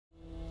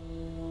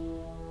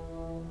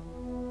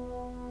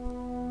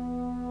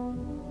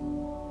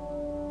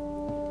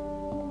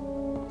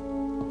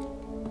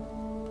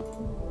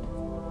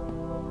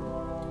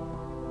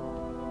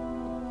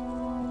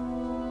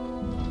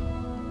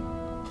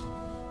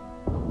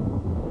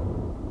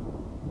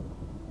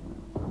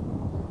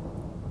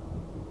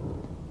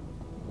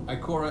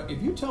Ikora,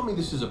 if you tell me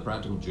this is a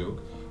practical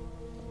joke,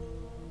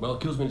 well,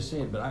 it kills me to say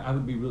it, but I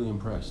would be really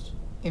impressed.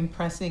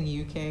 Impressing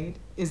you, Cade,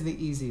 is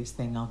the easiest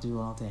thing I'll do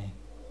all day.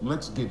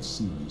 Let's get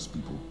serious,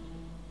 people.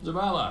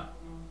 Zavala,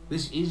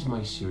 this is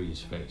my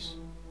serious face.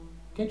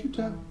 Can't you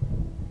tell?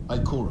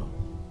 Ikora,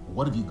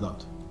 what have you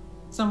got?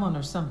 Someone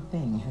or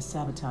something has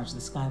sabotaged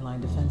the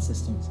Skyline defense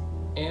systems.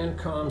 And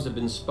comms have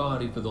been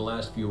spotty for the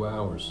last few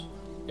hours.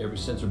 Every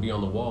sensor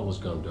beyond the wall has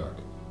gone dark.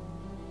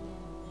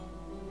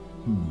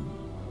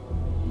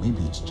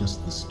 Maybe it's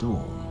just the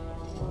storm.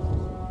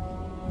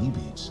 Maybe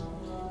it's...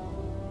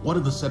 What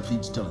are the set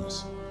feeds telling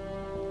us?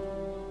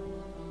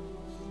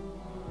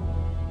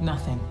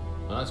 Nothing.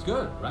 Well, that's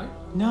good, right?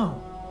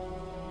 No.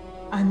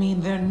 I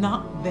mean, they're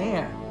not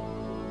there.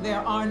 There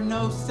are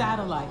no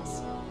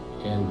satellites.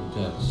 And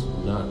that's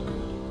not good.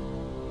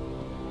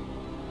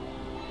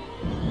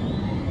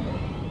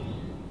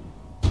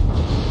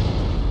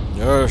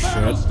 Oh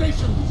shit.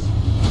 Stations!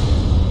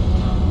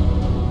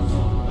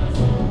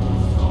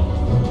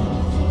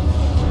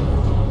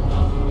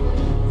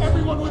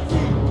 Everyone with me,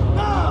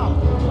 now!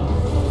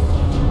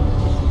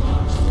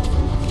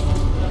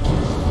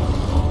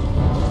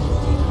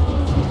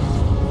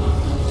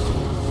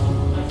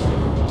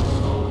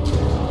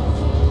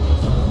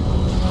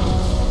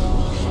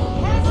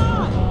 Hang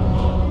on!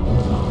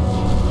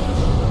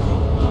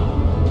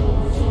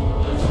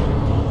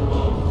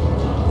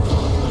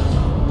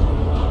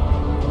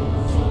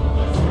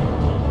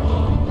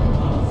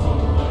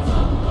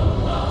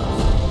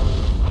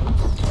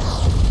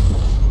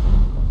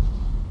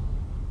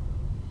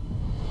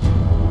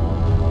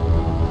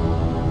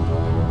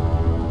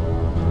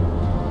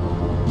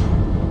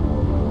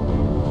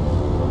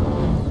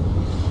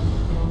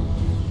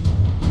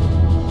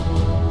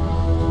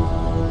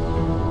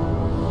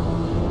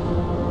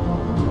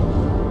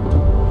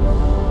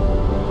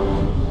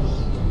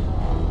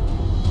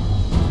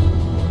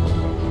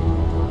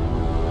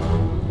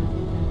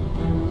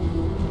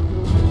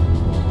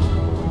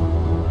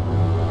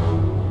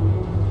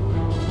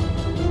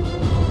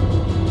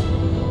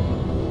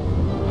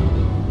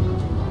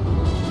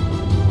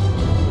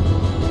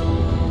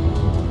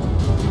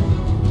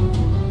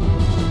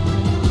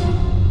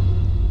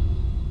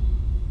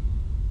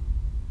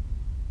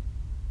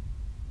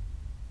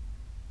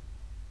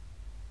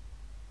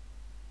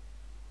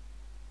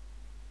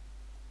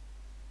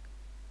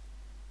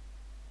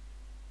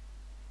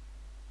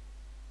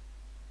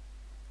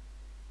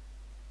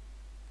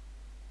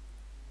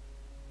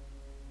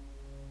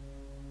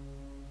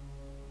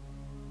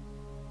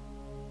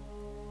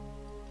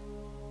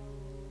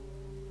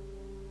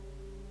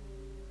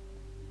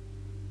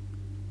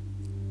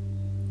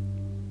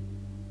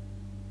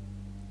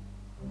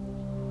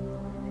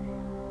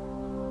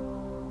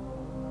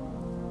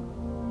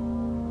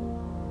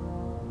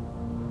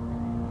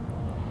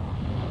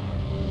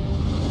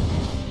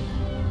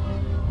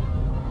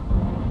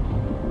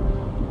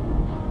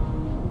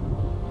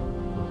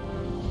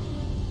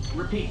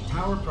 Repeat,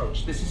 tower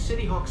approach. This is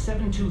City Hawk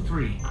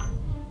 723.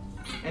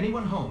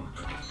 Anyone home?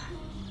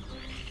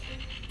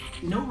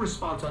 No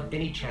response on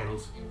any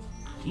channels,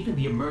 even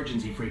the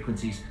emergency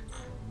frequencies.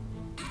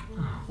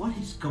 What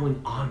is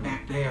going on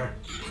back there?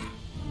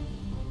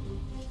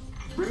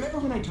 Remember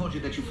when I told you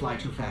that you fly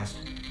too fast?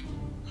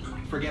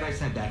 Forget I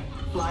said that.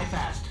 Fly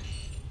fast.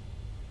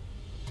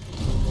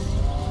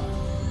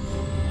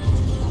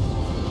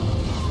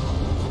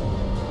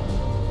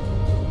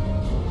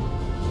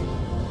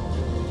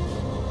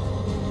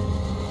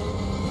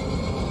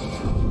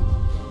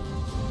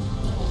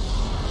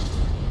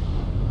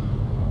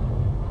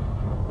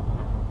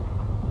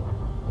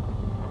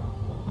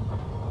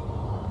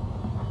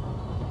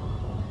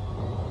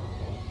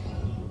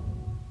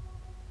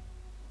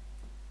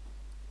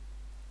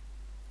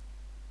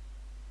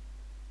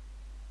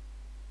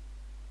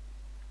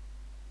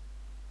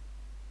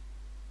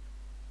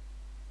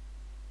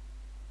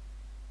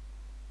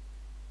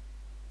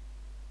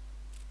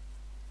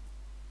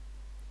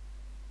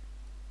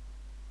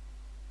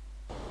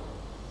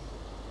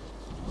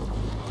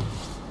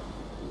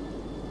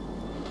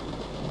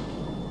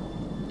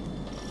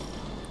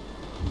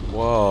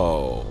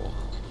 Whoa.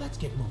 Let's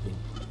get moving.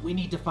 We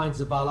need to find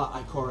Zavala,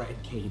 Ikora,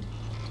 and Cade.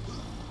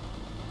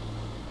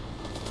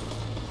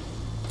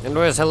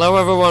 Anyways, hello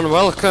everyone,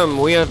 welcome.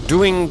 We are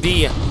doing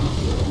the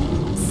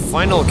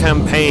final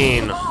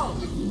campaign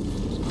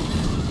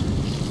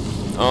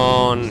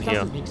on This here.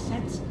 doesn't make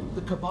sense.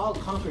 The Cabal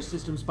conquers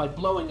systems by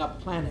blowing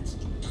up planets.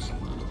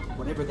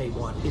 Whatever they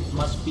want, it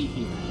must be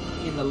here,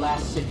 in the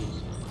last city.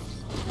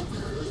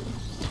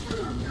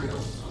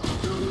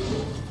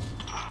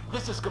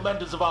 This is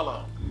Commander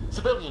Zavala.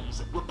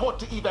 Civilians, report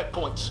to evac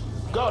points.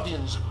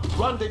 Guardians,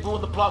 rendezvous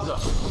in the plaza.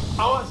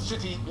 Our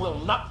city will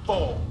not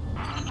fall.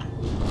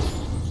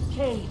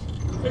 Cade!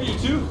 Hey, you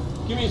two,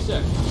 give me a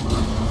sec.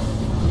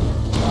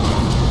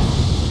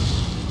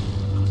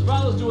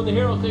 Zavala's doing the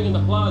hero thing in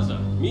the plaza.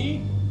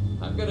 Me?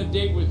 I've got a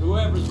date with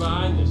whoever's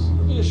behind this.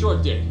 It'll be a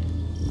short date.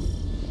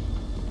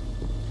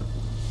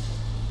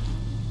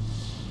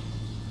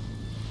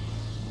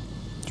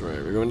 That's right,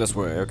 we're going this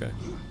way, okay.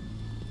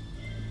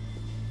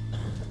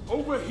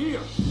 over here!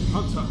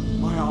 Hunter,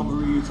 my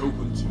armory is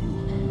open to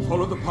you.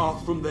 Follow the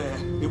path from there.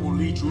 It will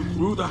lead you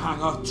through the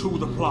hangar to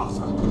the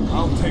plaza.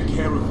 I'll take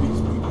care of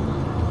these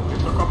people.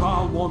 If the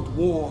Cabal want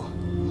war,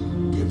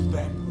 give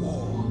them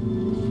war.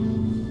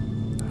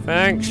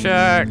 Thanks,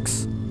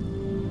 Shax.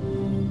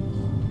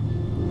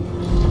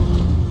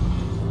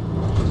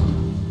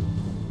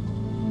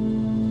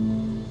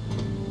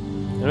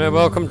 Anyway,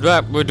 welcome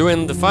back. We're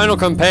doing the final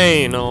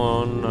campaign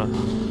on.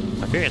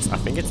 I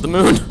think it's the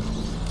moon.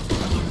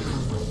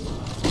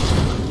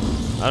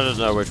 I don't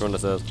know which one it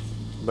says,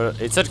 but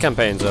it said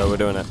campaign, so we're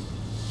doing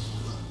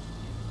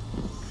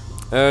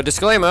it.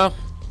 Disclaimer: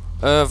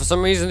 for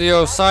some reason the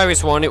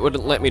Osiris one it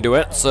wouldn't let me do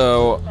it,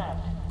 so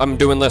I'm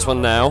doing this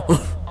one now.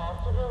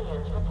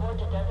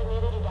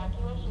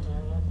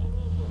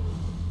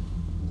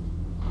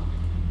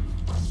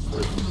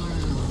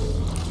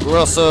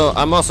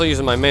 I'm also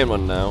using my main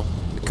one now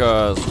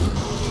because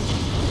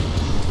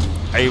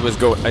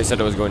I said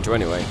I was going to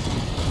anyway.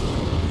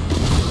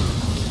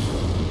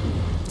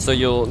 So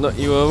you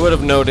would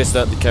have noticed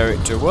that the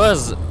character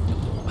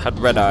had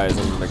red eyes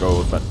and the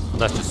gold, but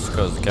that's just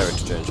because the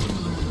character changed.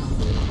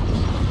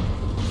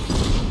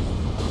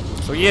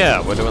 So yeah,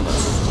 we're doing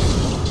this.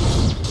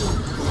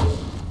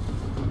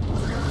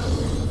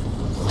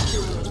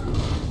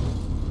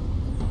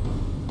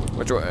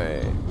 Which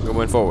way?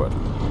 Going forward.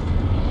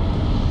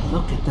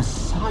 Look at the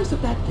size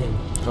of that thing.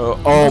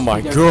 Oh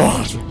my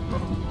god!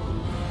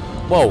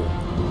 Whoa!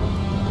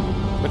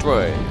 Which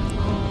way?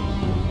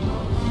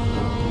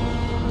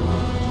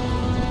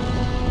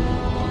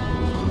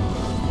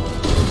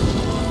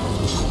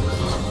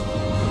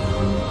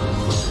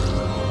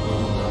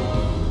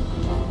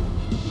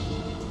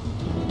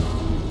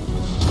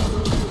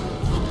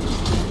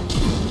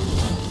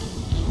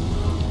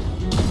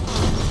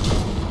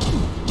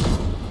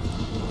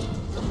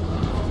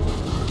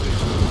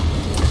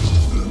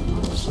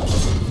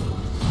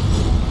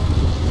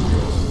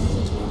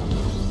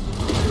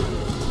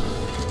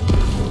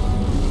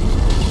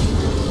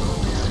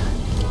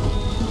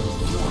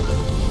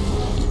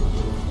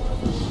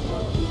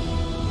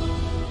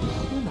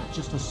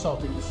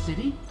 Assaulting the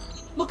city.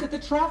 Look at the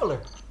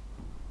Traveler.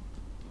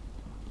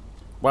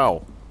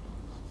 Wow.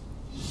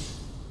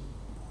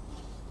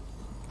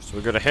 So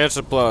we gotta head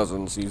to the plaza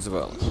and see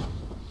Zavala.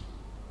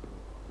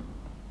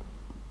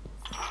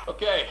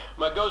 Okay,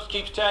 my ghost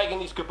keeps tagging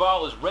these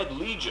Cabal as Red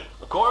Legion.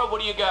 Ikora,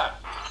 what do you got?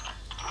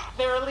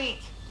 They're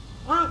elite,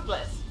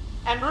 ruthless,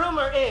 and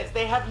rumor is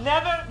they have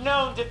never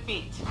known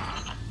defeat.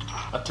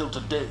 Until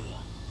today.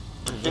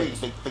 Today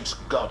they face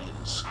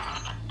Guardians.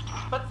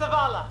 But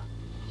Zavala,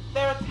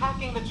 they're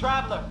attacking the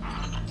Traveler.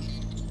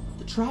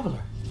 The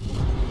Traveler?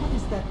 What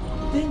is that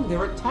thing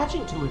they're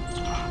attaching to it?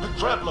 The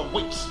Traveler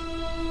waits.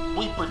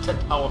 We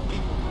protect our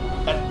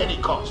people at any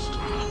cost.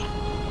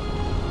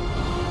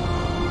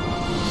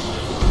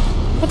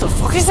 What the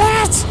fuck is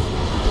that?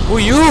 Who are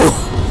you?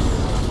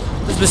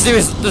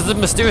 There's a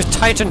mysterious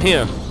Titan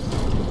here.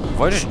 If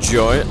I just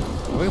join it,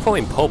 we can put me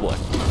in public.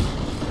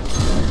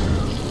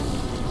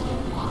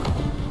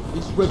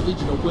 This Red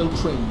Legion are well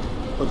trained,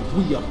 but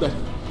we are better.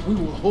 We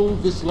will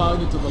hold this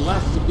line until the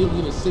last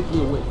civilian is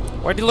safely away.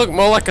 Why do you look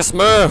more like a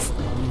Smurf?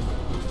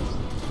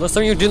 Last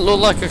time you didn't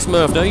look like a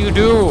Smurf, now you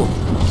do.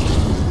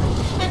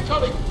 They're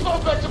coming! Fall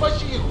back to my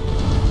shield!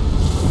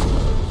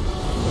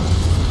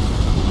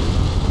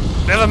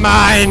 Never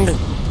mind.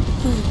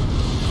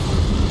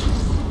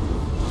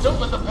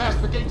 Don't let them pass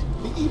the gate.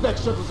 The evac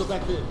shuttles are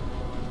back there.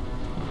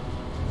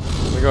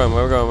 Where we going?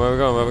 Where we going? Where we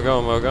going? Where we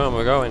going? Where we going? Where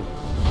we going?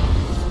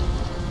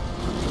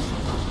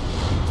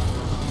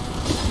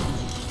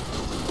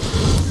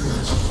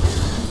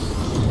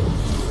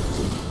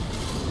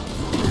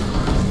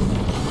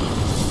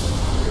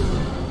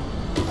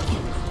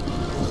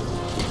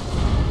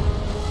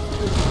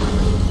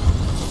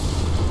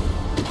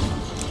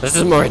 This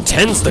is more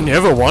intense than the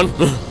other one.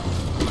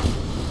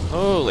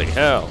 Holy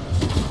hell.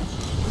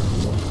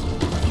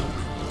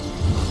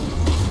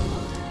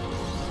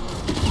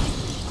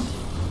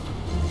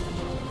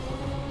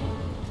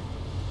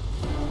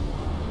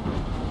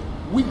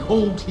 We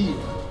hold here.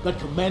 That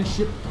command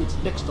ship is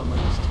next to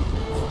last.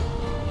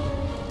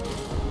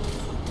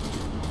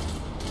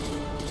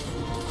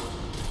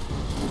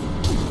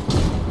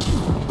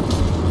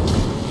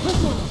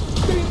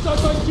 Stay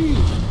inside my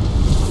shield!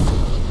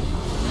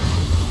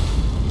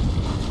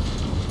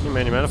 You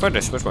man, if I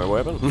just switch my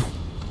weapon?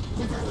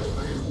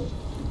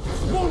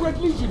 More Red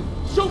Legion!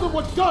 Show them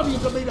what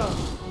Guardians are made of!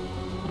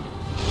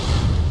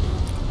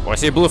 Oh, I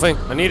see a blue thing.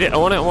 I need it. I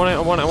want it. I want it. I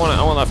want it. I want it.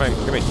 I want that thing.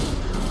 Give me.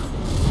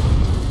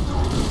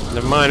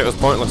 Never mind. It was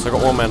pointless. I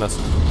got one menace.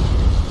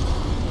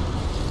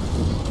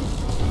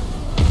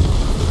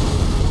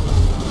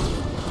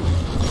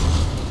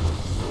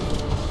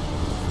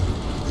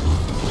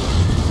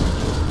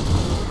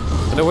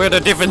 I know where the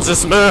difference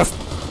is, Smurf.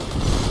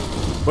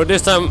 But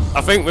this time,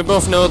 I think we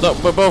both know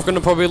that we're both going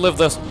to probably live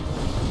this.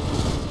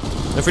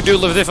 If we do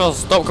live this, I'll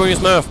stop calling you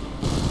Smurf.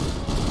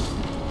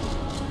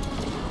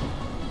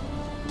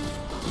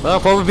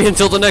 That'll probably be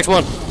until the next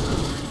one.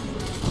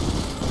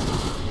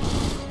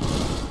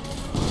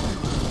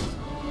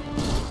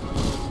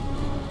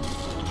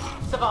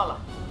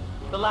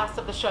 last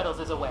of the shuttles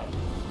is away.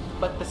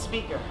 But the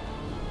speaker,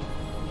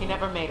 he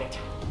never made it.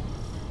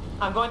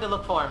 I'm going to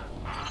look for him.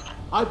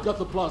 I've got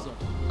the plaza.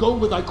 Go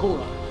with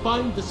Ikora.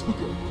 Find the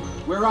speaker.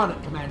 We're on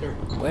it, Commander.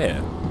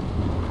 Where?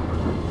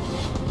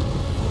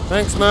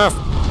 Thanks, Murph.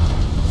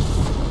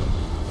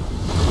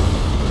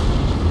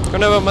 Go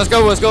now, let's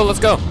go, let's go, let's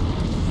go.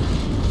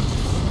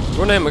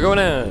 Going in, we're going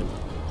in.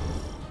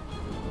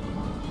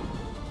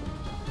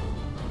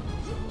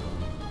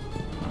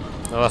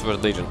 Oh, that's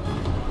about Legion.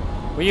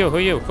 Who you? Who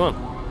you? Come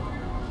on.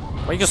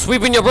 Why you just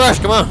sweeping your brush?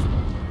 Come on.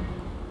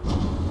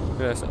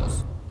 Yes,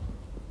 yes.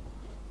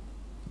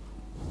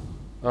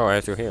 Oh, I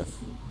have to here.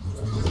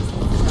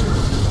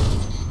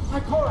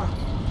 Ikora,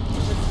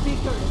 the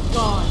speaker is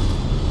gone.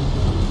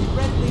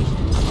 Red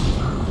Legion,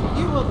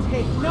 you will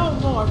take no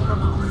more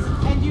from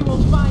us, and you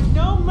will find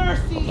no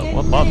mercy in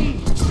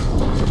me.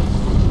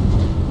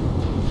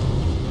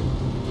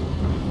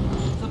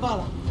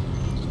 Zavala.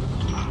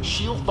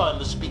 She'll find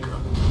the speaker.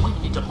 We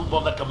need to move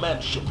on that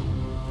command ship.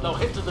 Now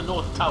head to the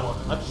North Tower.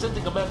 I'm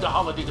sending Commander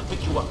Holiday to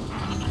pick you up.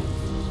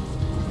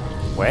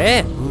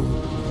 Where?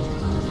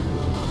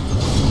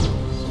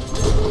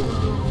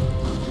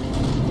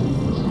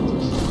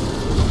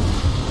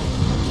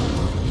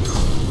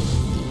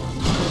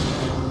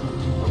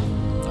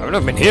 I've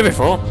never been here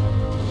before.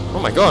 Oh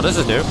my god, this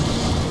is new.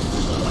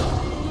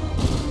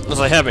 Unless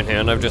I have been here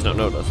and I've just not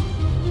noticed.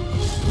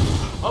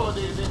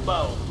 Holiday is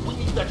inbound. We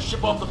need that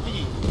ship off the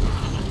field.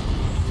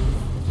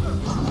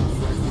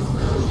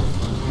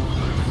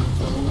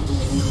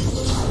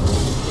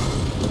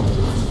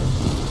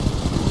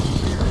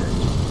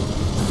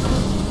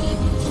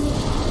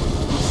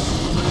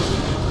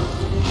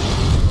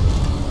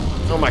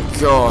 Oh my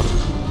god.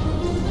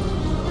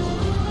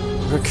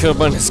 We're killed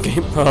by an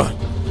escape pod.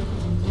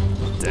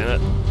 Damn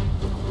it.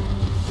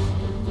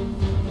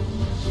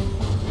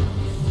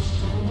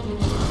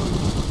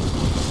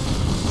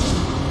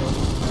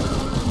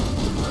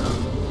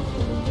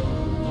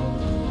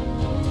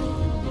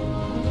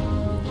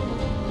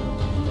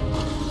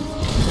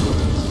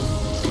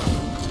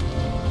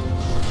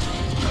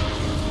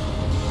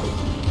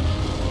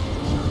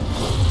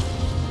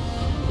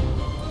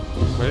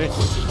 Ready?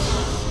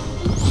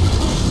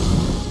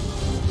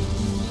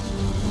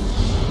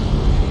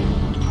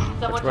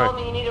 Someone Right. told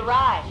me you need a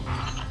ride.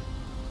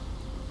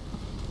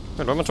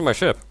 What happened to my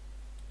ship?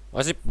 Why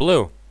is it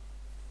blue?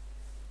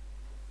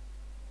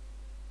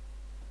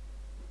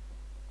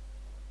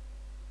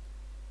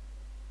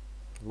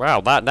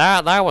 Wow,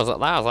 that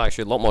was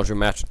actually a lot more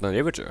dramatic than the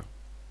Imager.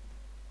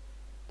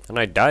 And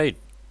I died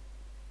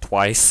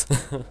twice.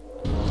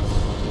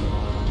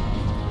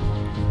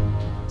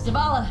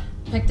 Zavala,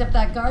 picked up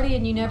that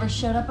Guardian you never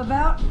showed up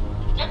about?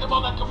 Get them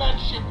on that command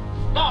ship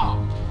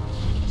now.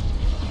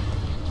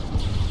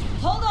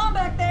 Hold on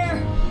back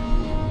there!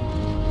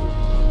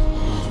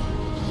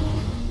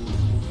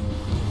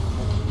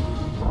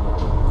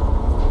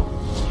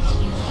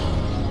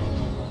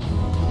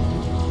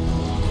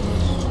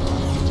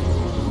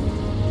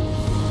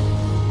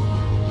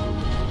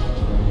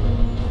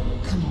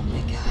 Come on,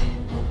 big guy.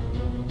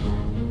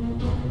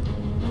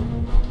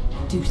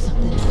 Do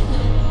something.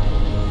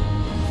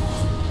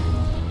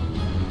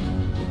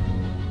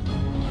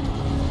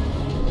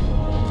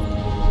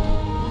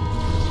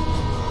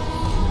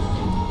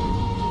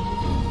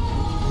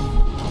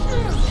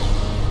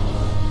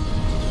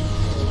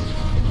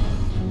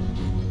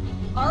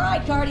 All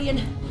right, Guardian.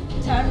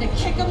 Time to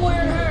kick him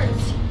where it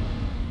hurts.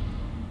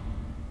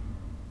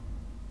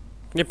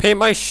 Can you paint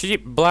my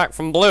sheep black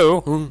from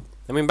blue?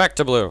 I mean back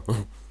to blue.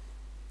 What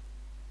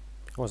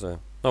was that?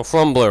 No,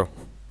 from blue.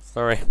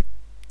 Sorry.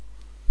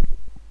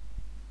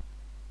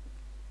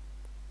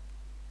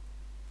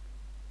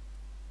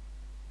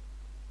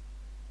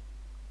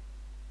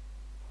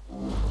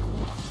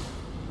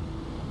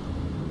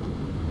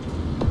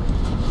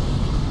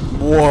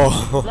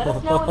 Whoa. Let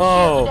us know when the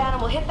shields are down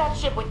and we'll hit that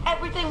ship with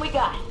everything we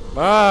got.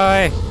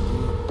 Bye.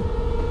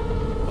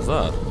 What's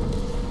that?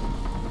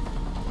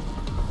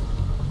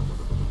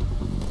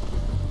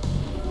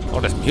 Oh,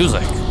 there's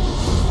music.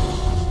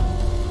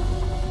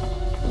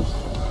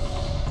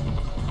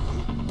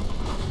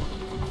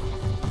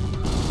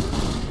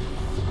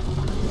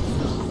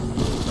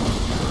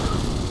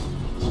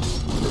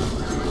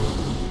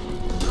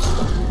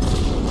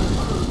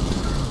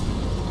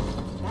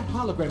 That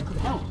hologram could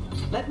help.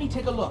 Let me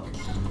take a look.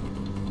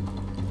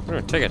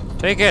 Take it.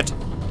 Take it.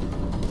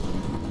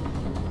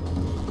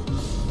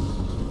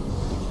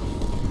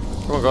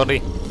 Come on,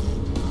 Goldie.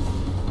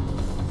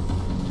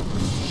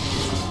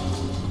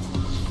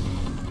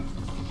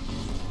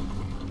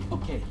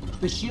 Okay,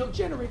 the shield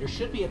generator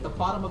should be at the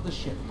bottom of the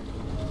ship.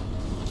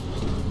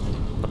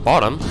 The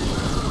bottom?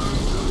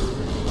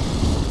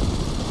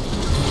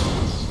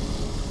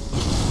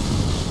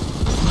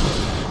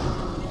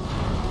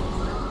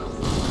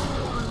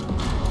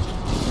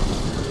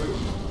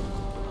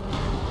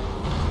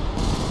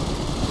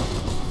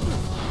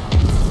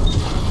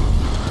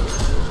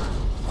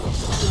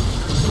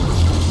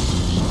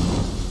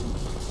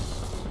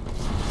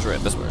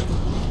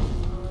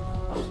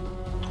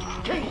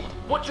 King,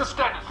 what's your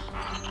status?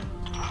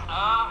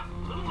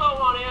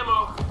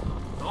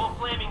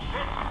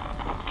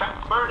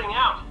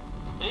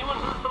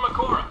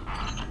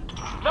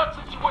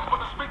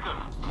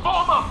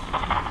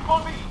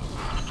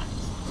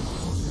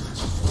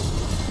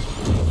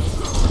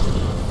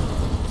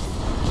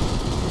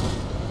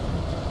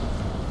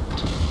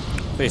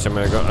 Please tell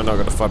me I'm not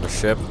gonna find a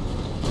ship.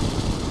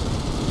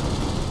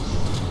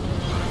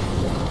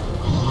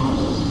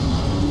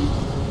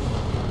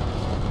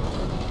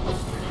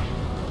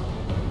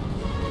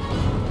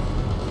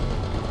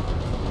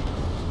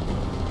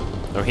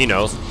 No, he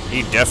knows.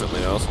 He definitely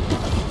knows.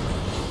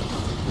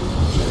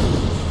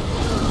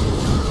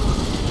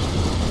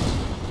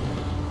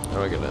 How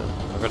do I get in?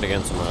 I've got to get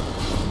in somewhere.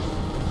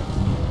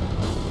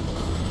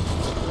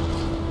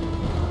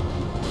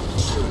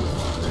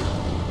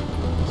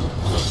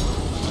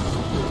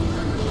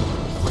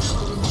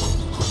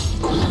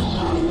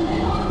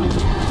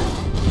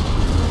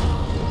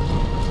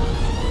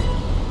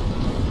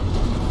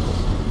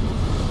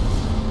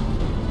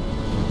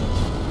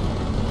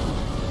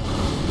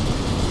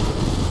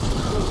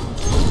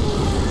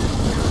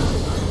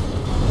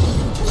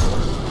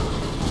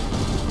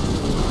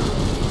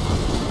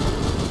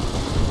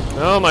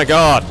 Oh my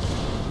god!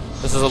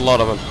 This is a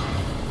lot of them.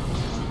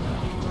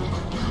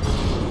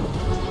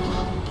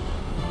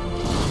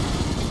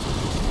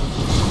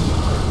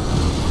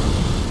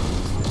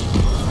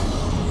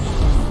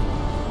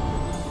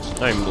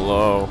 I'm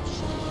low.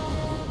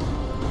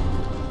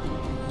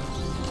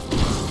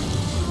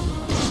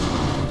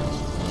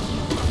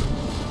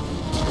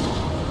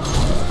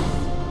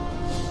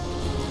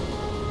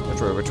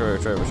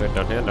 Retreat.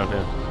 Down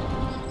here.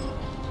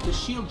 The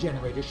shield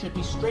generator should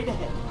be straight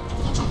ahead.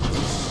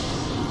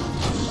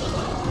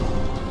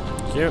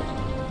 Cute.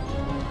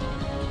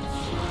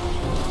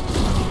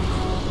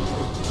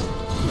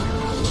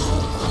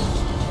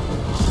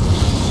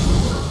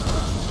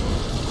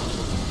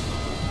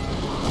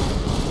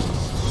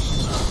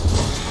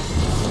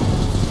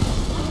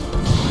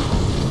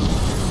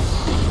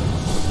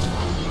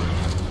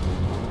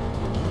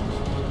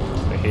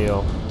 The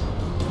heal.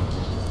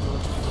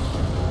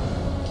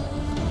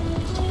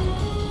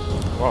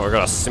 Wow, we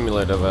got a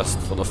simulator vest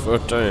for the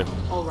first time.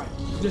 All right,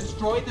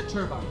 destroy the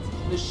turbines.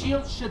 The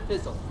shield should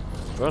fizzle.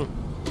 Run.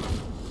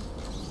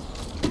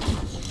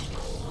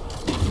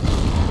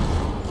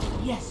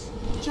 Yes,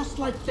 just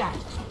like that.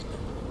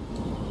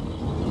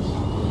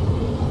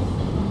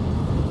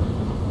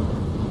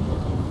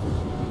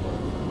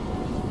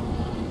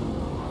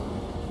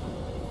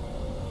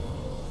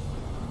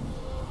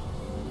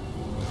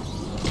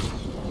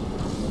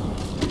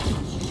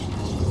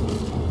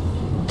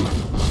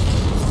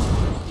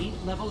 Heat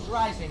levels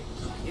rising.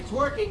 It's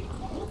working.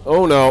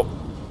 Oh no.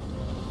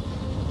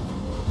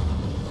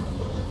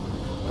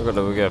 I've got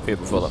to get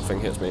people before that thing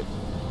hits me.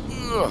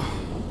 Ugh.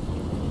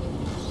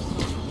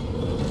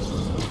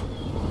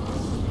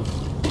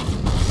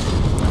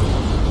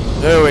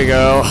 There we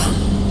go.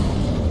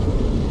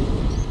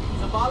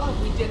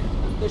 Zavala, we did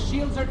it. The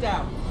shields are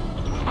down.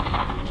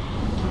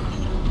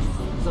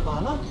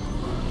 Zavala?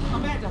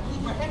 Amanda,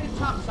 we're headed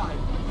topside.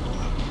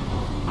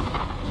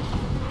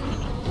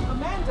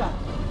 Amanda!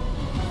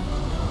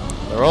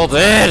 They're all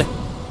dead!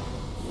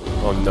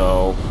 Oh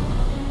no.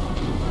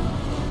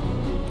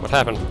 What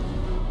happened?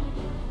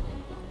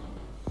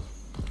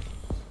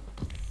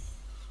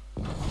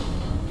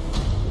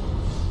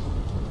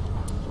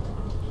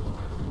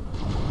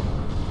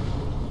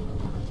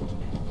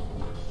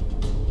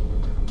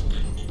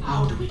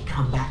 How do we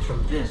come back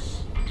from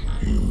this?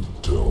 You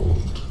don't.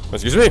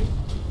 Excuse me?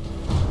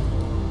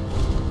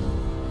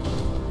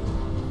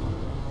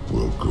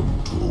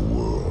 Welcome to a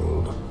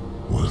world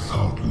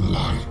without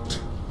light.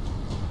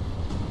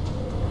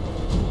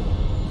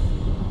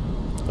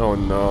 Oh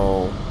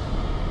no.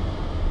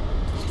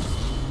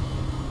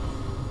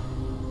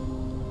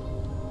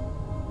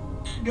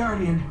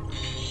 Guardian,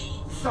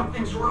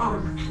 something's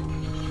wrong.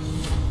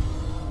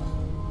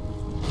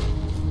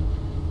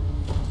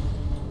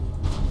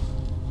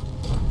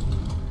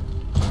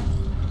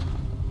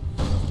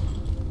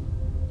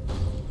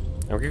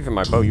 I'm giving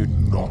my bow, you.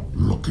 Not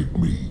look at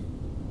me,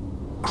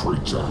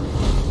 creature.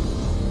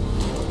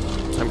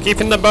 I'm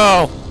keeping the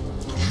bow!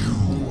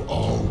 You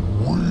are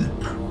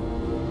weak,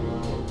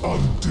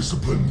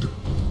 undisciplined,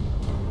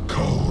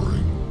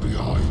 cowering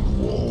behind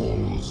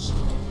walls.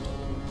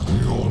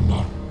 You're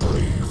not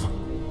brave.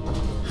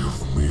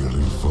 You've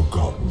merely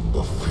forgotten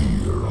the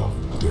fear of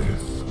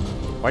death.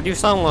 Why do you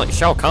sound like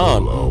Shao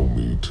Kahn? Allow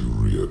me to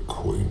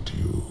reacquaint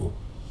you.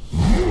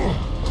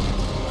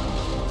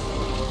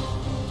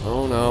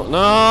 Oh no.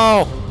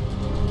 No!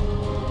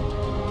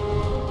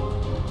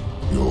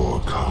 Your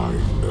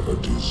kind never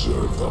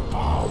deserved the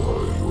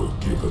power you were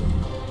given.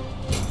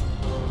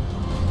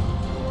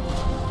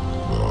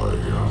 I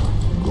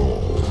am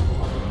Gorm,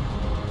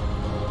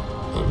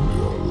 and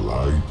your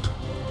light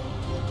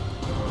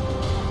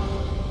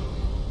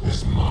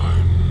is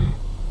mine.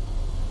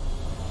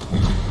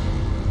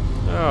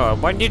 Oh,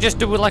 why didn't you just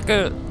do it like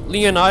a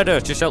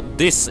Leonidas? Just shout,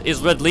 "This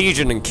is Red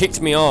Legion," and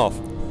kicked me off.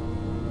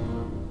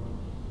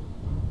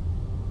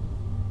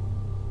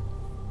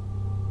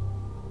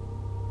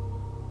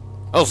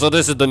 Oh, so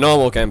this is the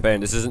normal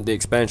campaign. This isn't the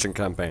expansion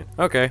campaign.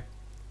 Okay.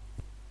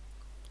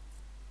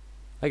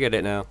 I get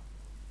it now.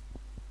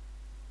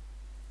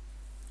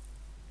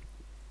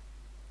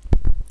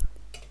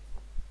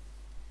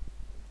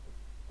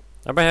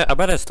 I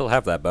bet I still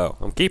have that bow.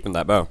 I'm keeping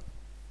that bow.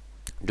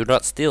 Do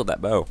not steal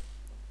that bow.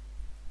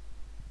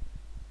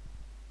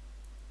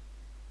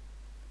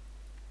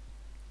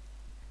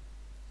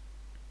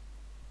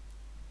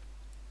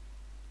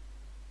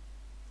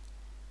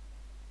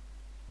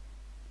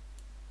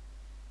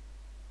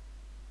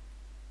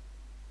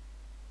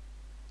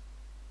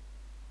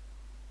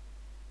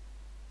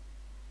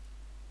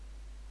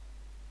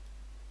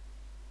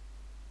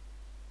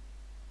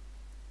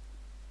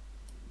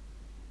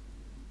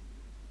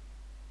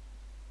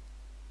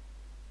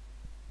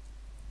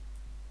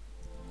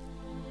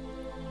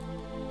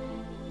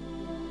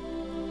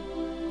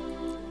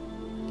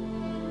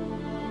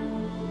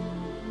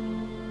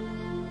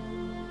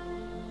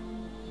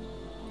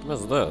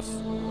 What's this?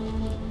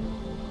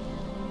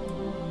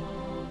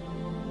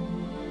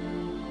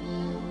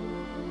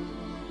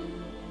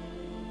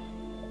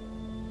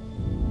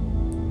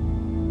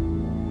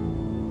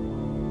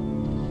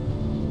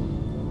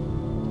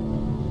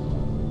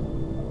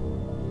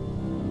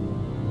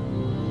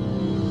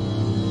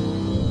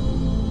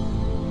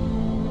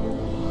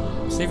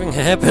 What's even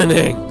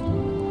happening?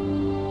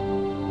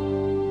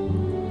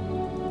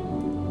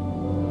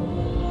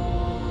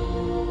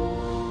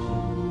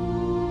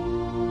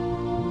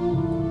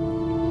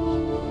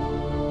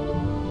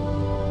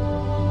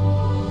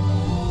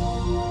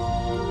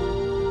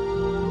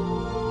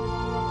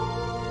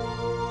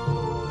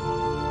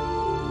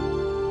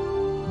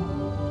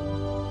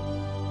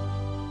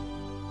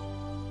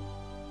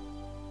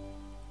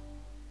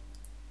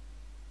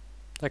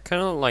 They're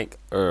kind of like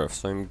Earth,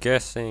 so I'm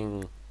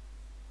guessing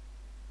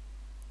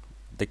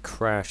the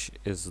crash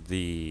is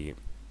the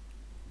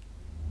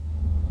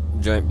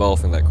giant ball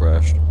thing that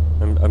crashed.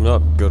 I'm not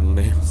good at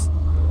names.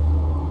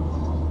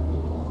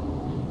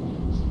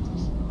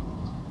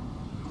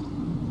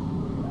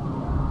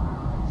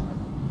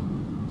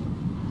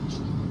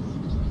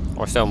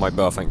 Oh, I still have my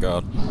bow, thank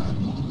God.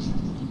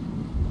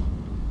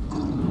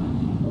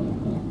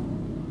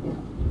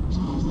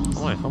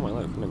 Oh, how am I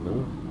like? Can I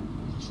move?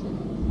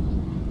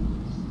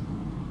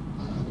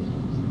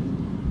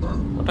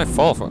 What did I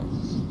fall from?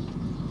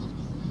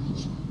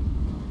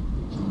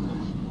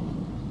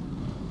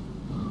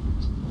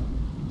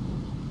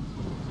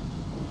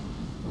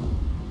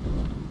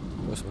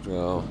 Where's it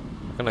go?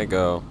 Where can I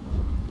go?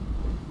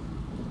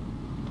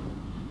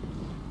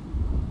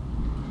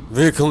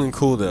 Vehicle and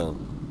cooldown.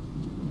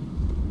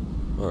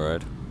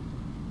 Alright.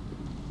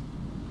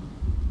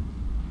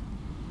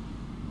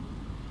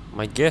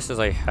 My guess is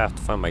I have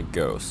to find my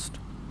ghost.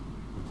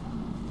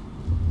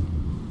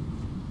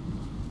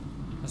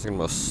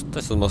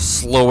 This is the most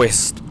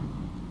slowest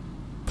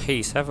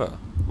pace ever.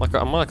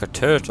 I'm like a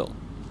turtle.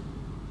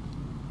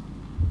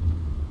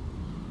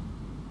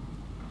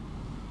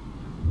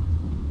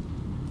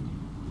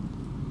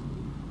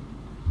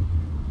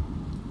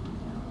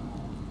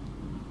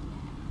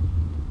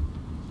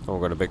 Oh, we're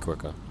going a bit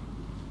quicker.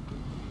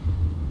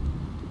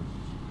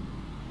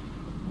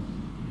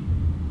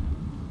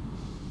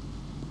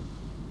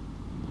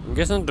 I'm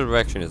guessing the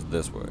direction is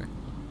this way.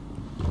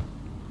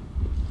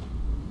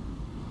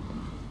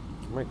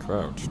 Am I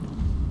crouched?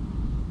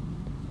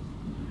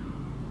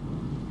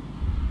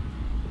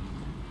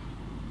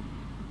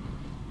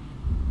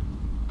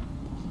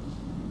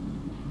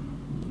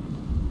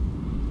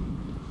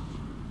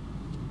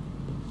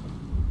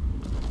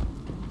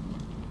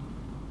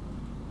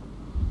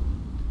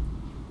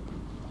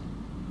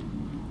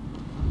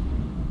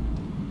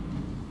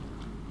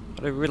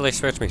 But it really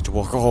expects me to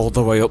walk all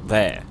the way up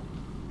there.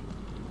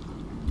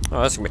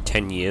 Oh, that's gonna be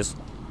 10 years.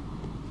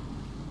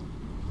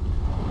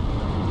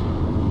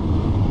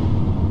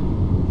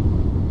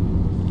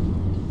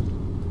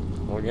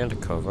 We're going to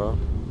cover.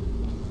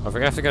 I think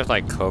I have to get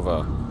like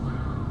cover.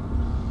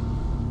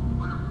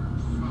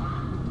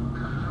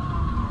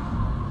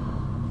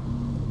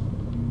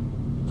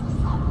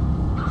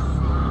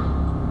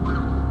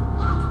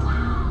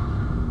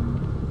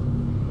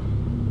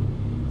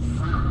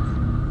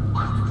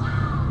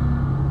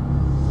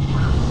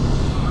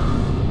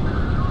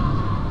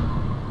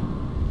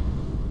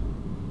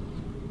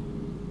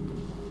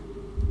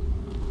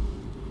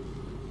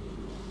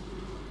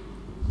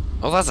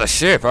 Oh, that's a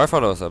ship. I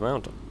thought it was a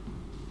mountain.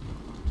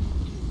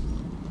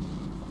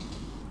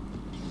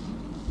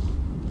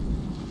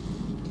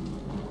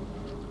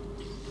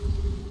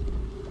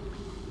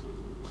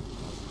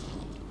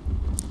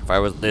 If I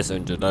was this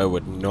injured, I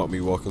would not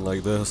be walking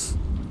like this.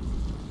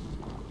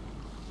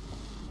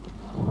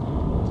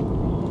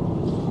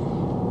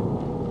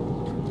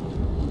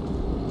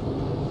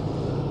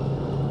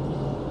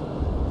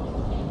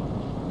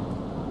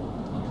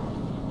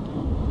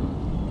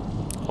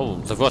 Oh,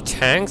 they've got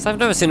tanks? I've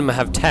never seen them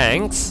have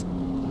tanks.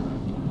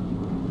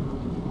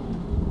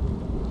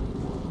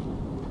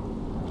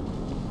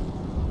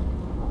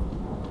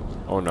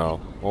 Oh no.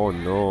 Oh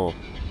no.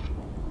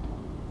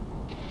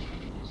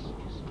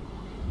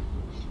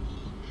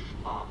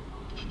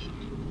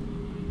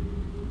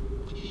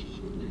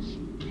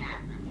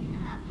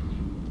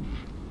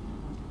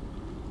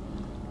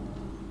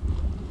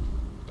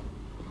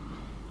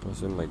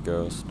 What's in my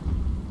ghost?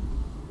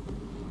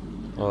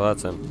 Oh,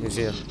 that's him. He's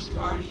here.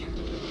 Guardian.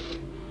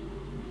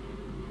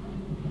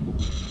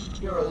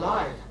 You're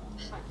alive.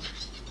 I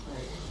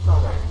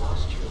thought I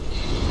lost you.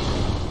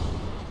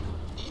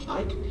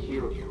 I can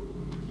heal you,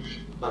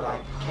 but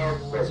I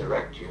can't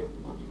resurrect you.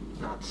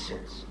 Not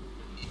since.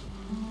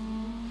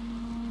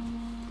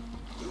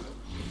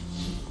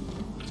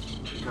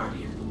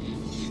 Guardian,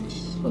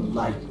 the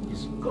light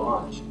is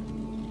gone.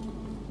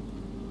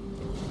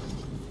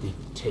 We've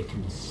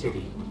taken the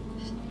city,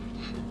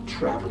 the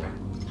Traveler,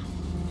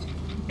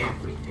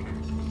 everything.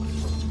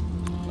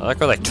 I like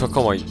how they took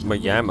all my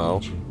ammo,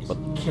 but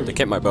they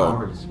kept my bow.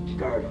 Ours,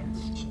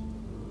 Guardians.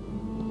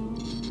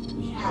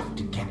 We have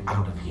to get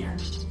out of here.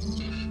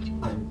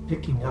 I'm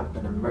picking up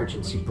an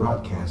emergency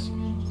broadcast.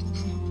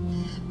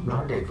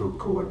 Rendezvous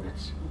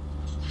coordinates.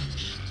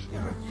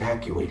 They're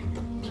evacuating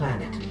the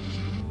planet.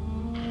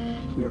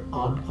 We're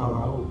on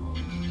our own.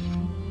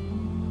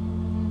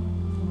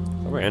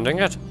 Are we ending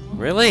it?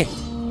 Really?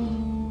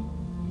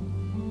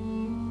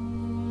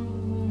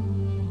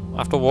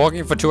 After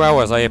walking for 2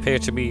 hours, I appear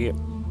to be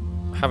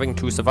having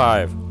to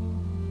survive.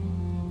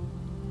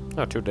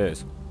 Oh, 2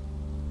 days.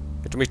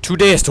 It took me 2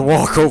 days to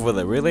walk over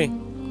there, really?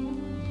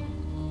 I'm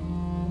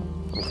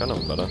kind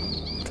of better.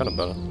 Kind of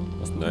better.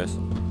 That's nice.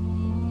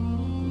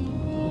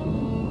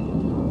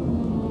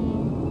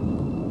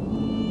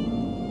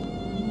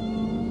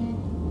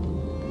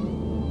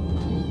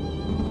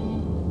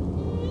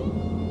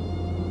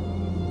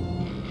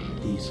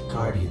 These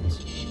Guardians.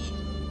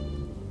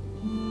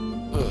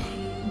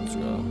 Let's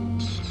go.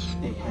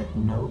 They had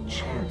no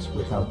chance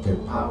without their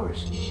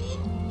powers.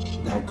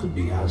 That could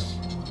be us.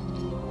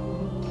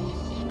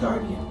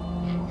 Guardian.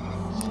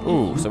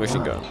 Ooh,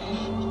 submachine gun.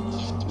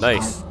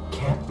 Nice. I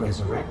can't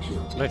resurrect you.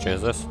 Can I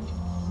change this?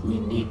 We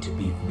need to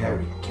be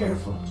very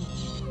careful.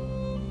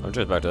 I'm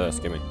just back to this,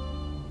 gimme.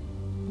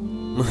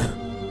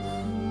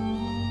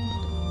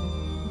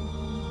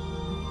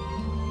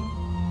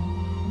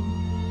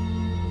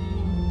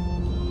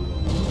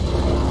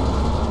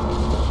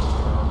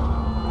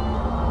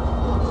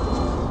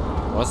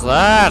 What's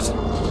that?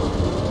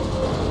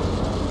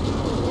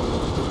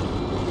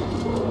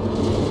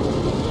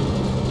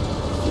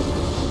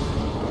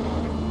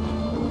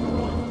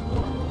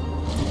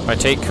 I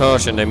take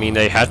caution, I mean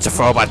they had to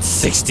throw about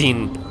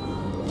 16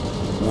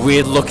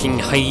 weird-looking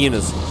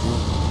hyenas.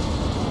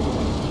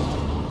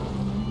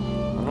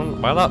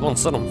 Why that one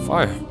set on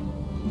fire?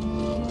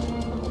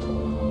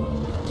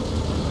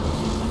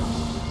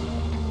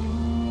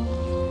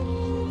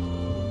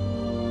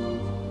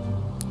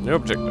 No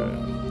objective.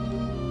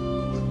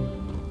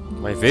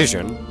 My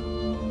vision?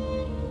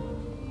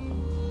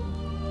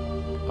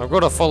 I've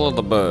got to follow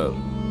the bird.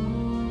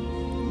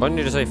 Why didn't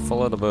you just say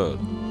follow the bird?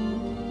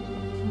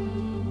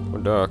 We're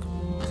dark.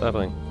 What's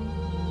happening?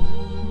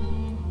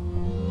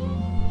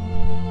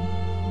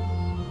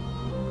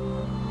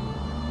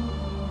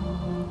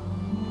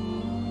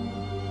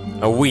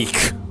 A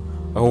week.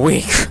 A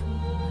week.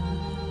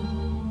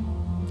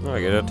 Oh,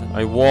 I get it.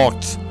 I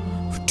walked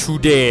for 2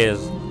 days.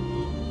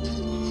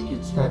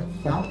 It's that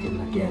Falcon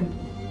again.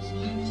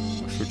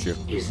 I'll shoot you.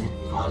 Is it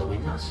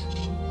following us?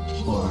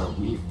 Or are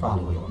we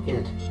following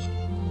it?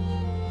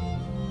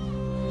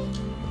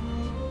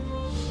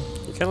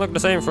 You can't look the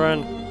same,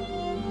 friend.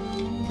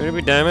 Could it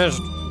be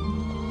damaged?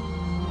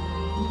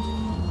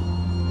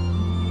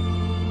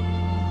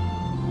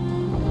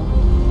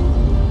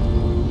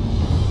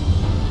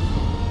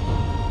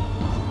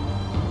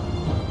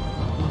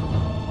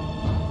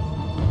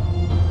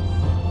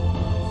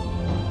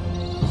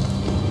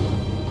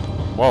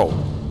 Whoa.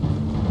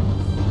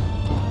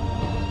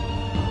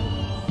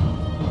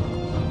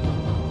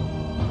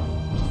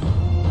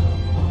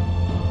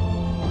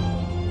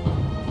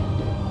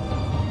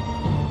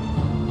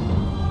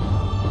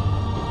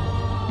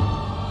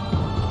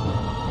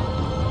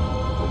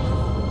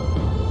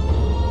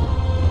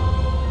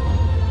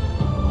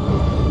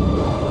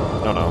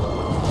 Oh no.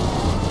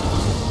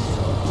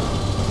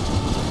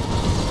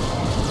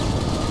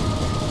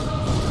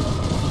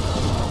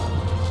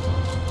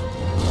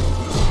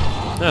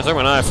 Yeah, I took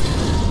my knife.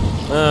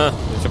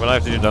 You took my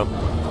knife, did you dumb?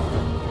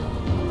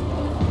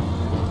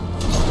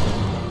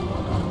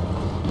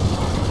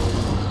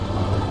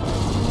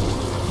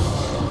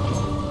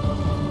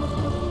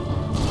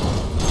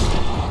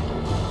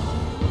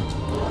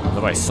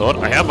 Have my sword?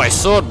 I have my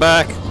sword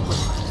back!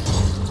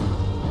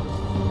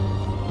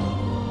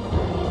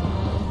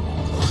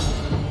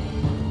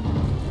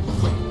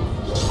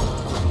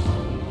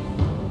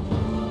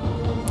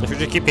 If you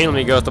just keep healing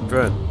me, go stop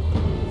trying.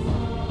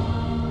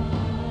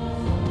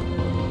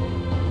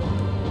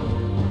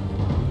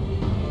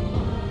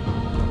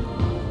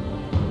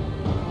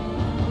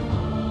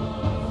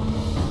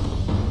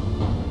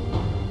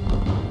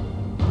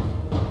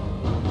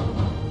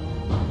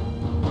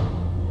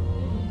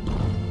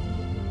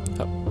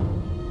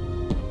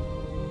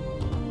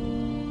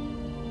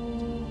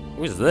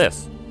 Who's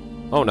this?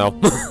 Oh no.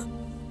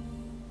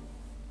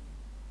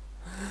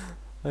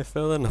 I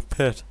fell in a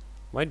pit.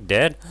 Am I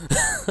dead?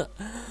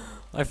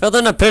 I fell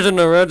in a pit and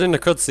I read in the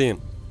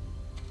cutscene.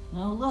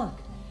 Oh, look.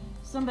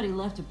 Somebody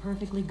left a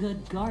perfectly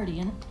good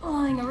Guardian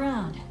lying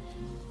around.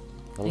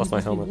 I lost my Things must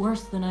be helmet.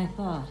 worse than I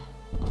thought.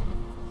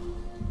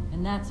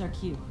 And that's our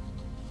cue.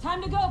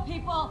 Time to go,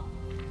 people!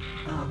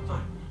 But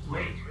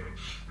wait.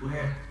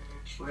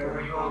 Where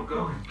are you all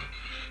going?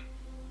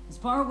 As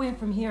far away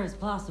from here as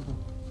possible.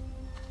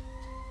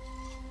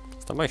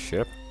 Is that my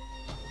ship?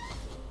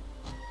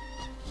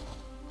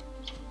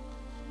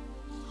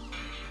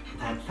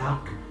 That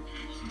Falcon.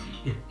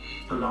 It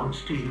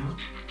belongs to you?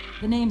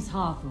 The name's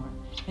Hawthorne,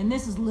 and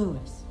this is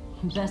Lewis.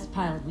 Best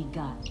pilot we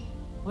got.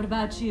 What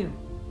about you?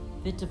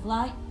 Fit to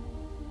fly?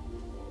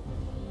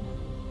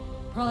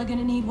 Probably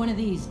gonna need one of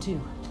these,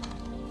 too.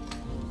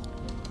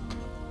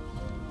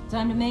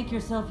 Time to make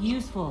yourself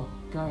useful,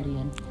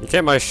 Guardian. You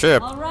take my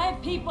ship. All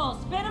right, people,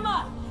 spin them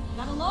up.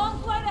 Got a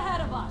long flight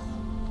ahead of us.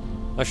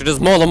 Actually, there's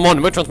more than one.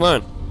 Which one's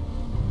mine?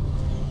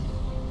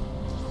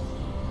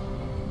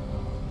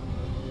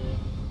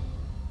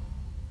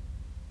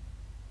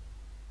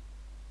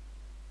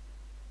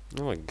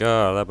 Oh my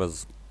god, that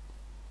was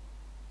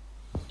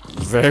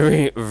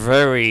very,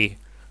 very...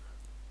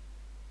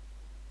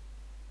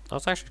 That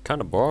was actually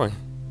kind of boring.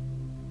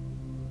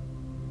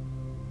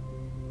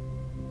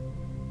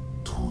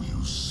 Do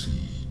you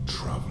see,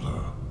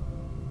 traveler,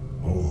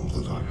 all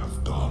that I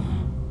have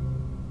done?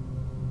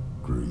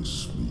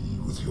 Grace me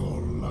with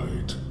your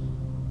light.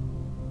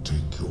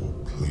 Take your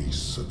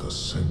place at the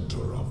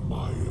center of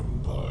my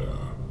empire.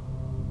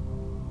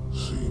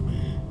 See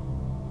me,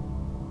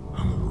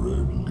 and the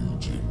Red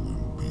Legion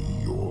will be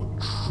your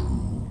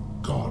true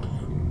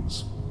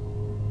guardians.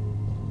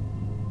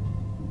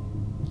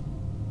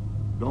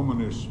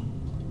 Dominus,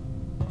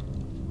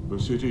 the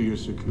city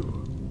is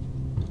secure.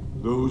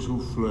 Those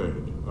who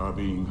fled are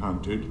being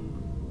hunted,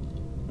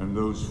 and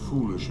those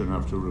foolish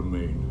enough to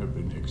remain have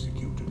been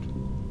executed.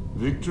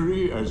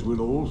 Victory, as with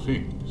all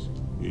things,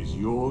 is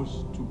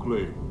yours to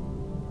claim.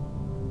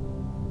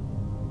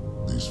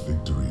 This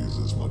victory is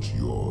as much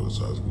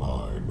yours as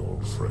mine,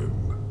 old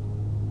friend.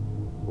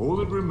 All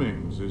that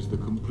remains is the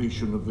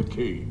completion of the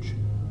cage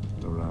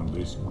around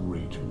this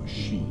great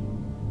machine.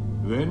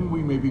 Then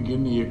we may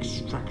begin the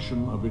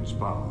extraction of its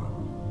power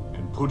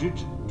and put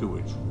it to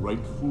its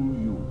rightful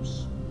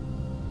use.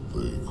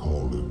 They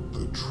call it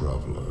the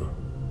Traveler.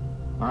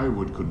 I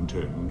would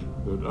contend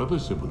that other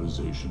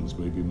civilizations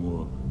may be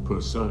more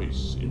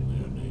precise in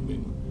their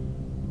naming.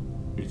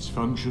 Its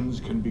functions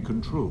can be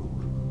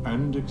controlled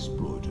and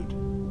exploited,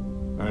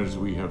 as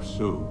we have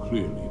so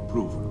clearly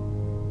proven.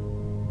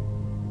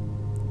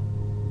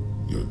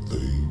 Yet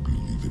they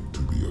believe it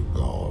to be a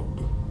god.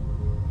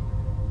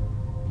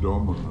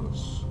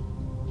 Dominus.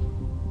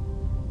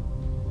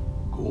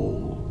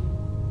 Gaul.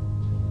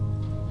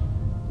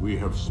 We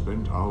have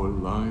spent our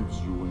lives,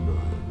 you and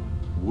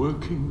I,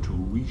 working to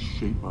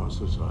reshape our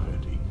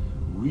society,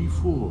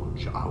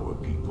 reforge our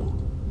people,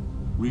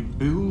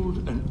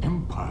 rebuild an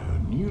empire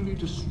nearly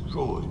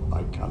destroyed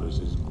by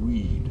Callus's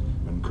greed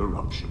and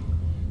corruption.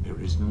 There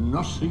is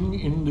nothing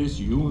in this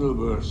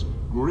universe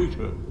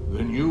greater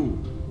than you.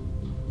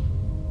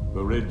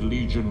 The Red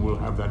Legion will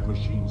have that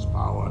machine's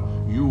power.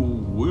 You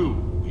will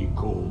be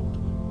called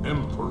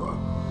Emperor.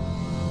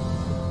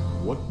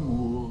 What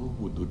more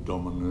would the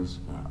Dominus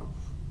have?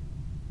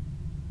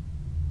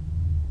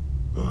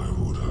 I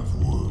would have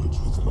words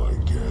with my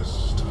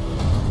guest.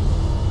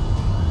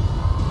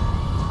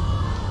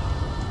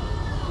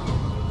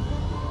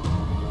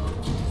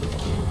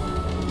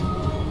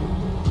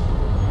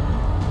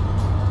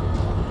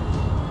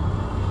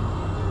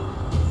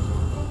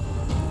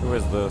 Who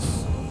is this?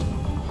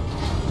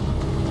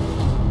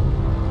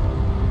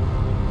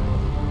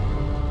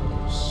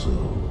 So,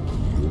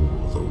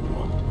 you're the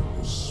one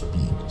who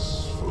speaks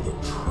for the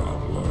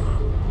Traveler.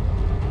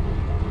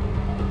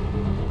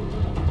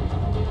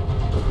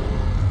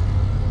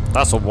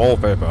 That's a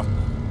wallpaper.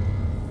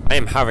 I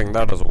am having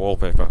that as a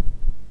wallpaper.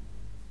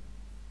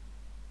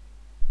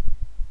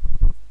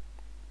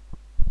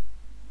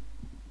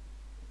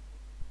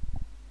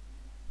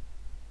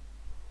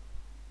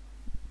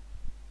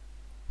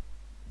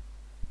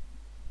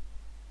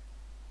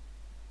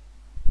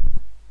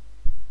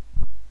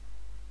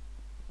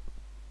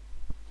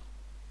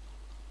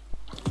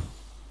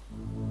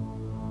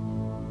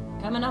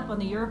 Coming up on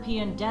the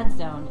European Dead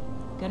Zone.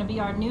 Gonna be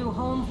our new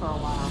home for a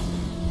while.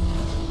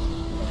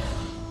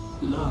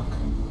 Look,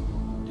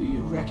 do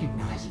you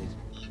recognize it?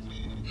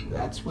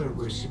 That's where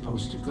we're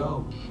supposed to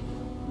go.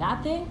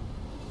 That thing?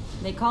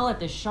 They call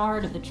it the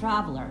Shard of the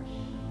Traveler.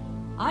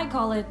 I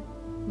call it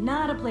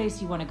not a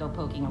place you want to go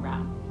poking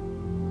around.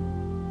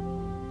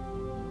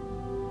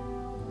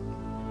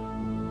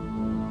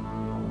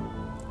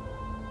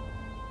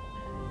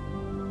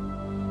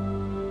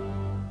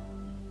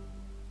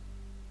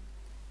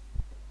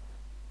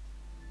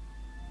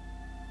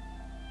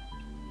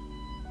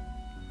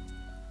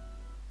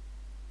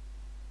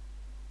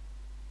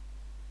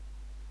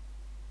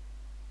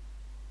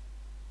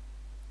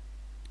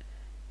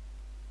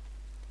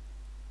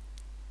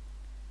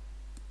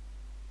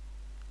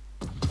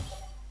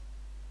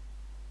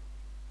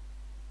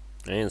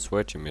 I ain't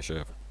switching my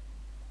ship.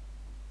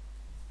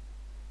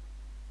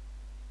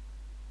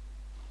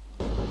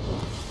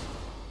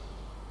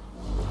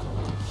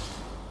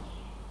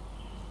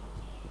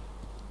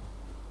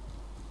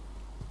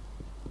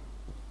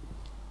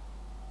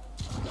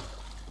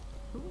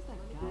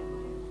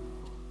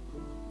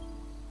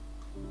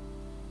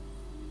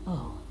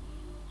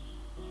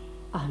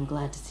 I'm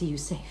glad to see you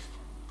safe.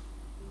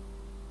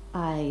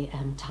 I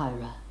am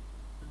Tyra.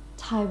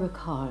 Tyra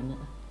Karn.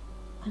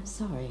 I'm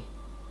sorry.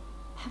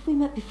 Have we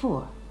met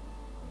before?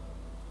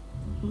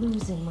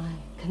 Losing my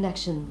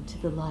connection to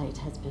the light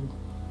has been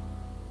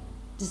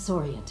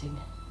disorienting.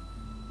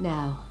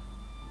 Now,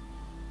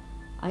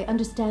 I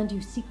understand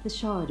you seek the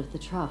shard of the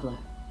Traveler.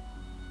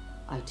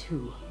 I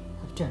too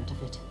have dreamt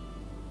of it.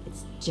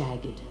 Its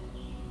jagged,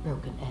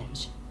 broken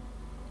edge.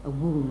 A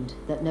wound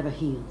that never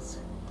heals.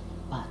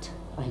 But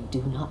I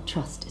do not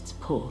trust its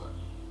pull.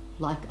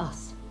 Like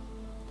us,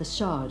 the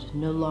shard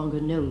no longer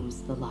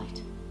knows the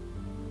light.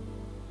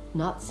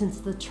 Not since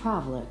the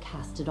Traveler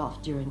cast it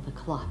off during the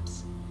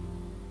collapse.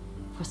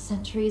 For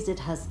centuries it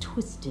has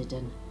twisted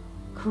and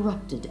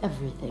corrupted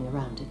everything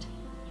around it.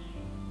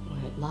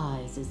 Where it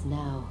lies is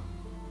now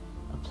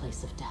a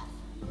place of death.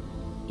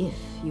 If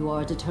you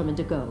are determined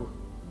to go,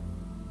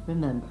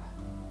 remember,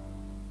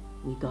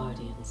 we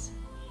Guardians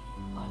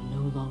are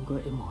no longer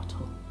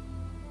immortal.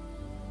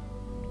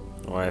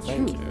 Why,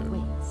 thank Truth you.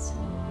 waits.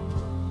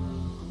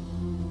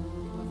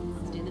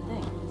 Let's do the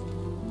thing.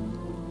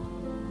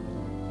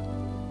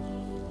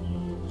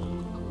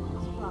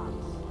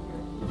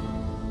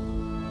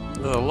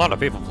 There's a lot of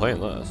people playing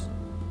this.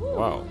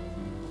 Wow.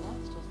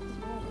 That's just the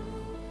start.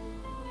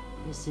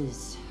 This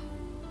is...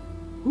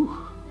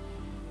 whew,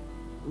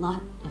 a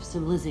lot of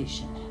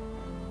civilization.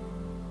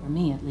 For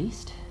me, at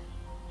least.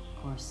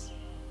 Of course,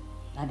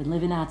 I've been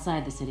living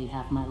outside the city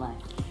half my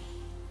life.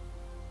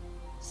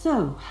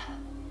 So,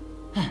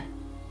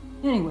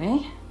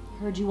 anyway,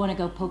 heard you want to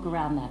go poke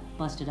around that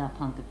busted up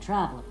hunk of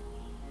Traveler.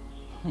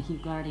 You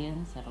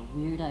Guardians have a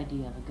weird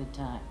idea of a good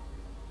time.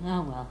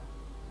 Oh well.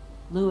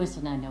 Lewis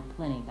and I know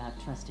plenty about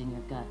trusting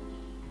your gut.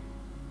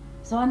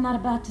 So I'm not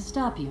about to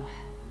stop you.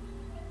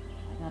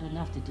 I got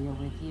enough to deal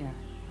with here.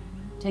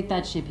 Take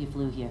that ship you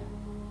flew here.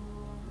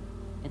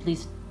 At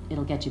least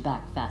it'll get you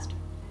back faster.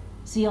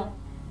 See ya.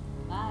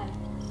 Bye.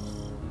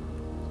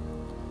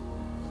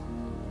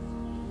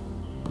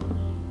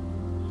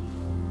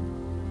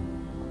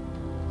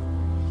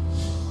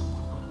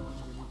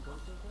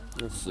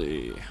 Let's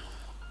see.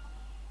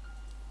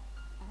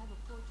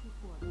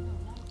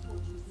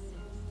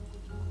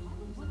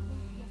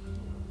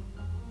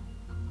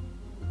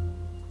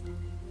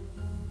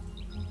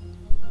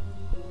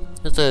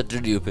 It's a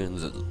Judy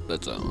opens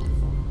its own.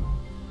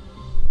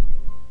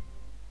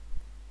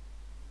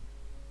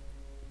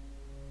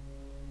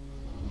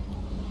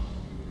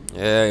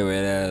 Yeah, here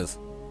it is.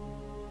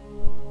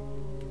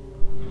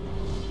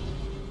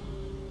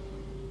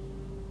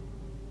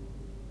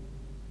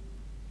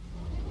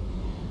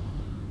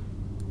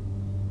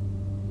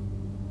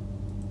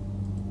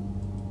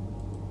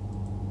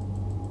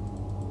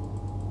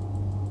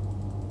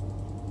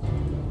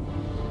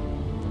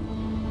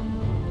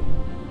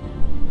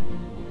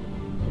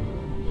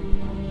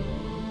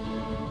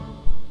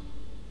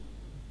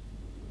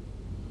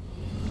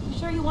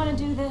 Sure you want to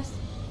do this?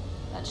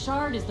 That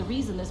shard is the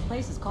reason this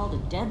place is called a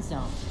dead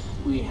zone.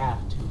 We have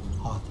to,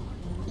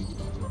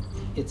 Hawthorne.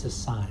 It's a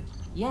sign.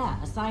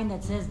 Yeah, a sign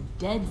that says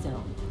dead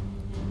zone.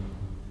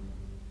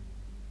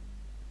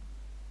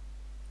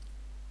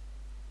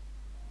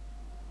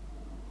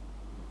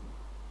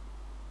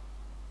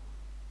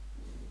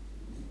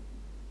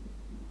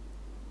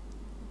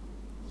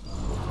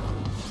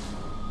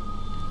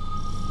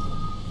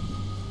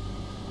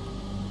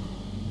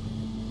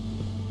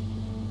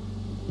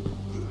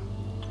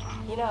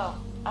 You know,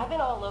 I've been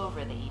all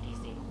over the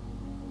EDZ.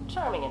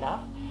 Charming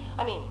enough.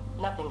 I mean,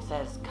 nothing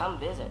says come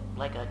visit,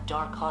 like a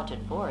dark haunted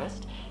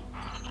forest.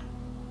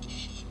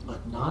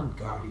 But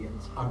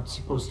non-Guardians aren't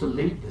supposed to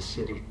leave the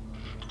city.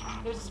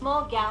 There's a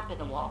small gap in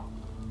the wall.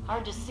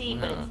 Hard to see,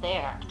 but it's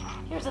there.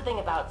 Here's the thing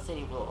about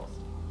city rules.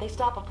 They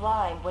stop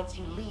applying once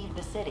you leave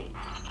the city.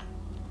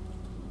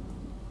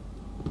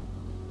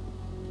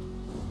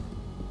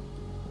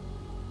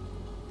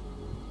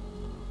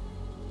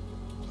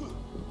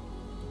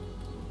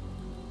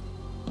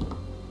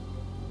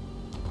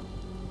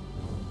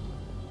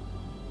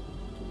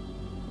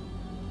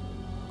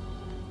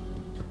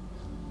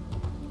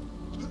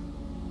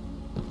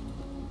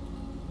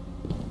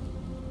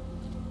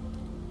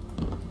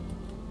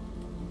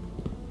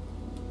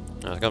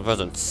 I was gonna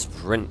press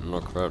sprint,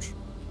 not crouch.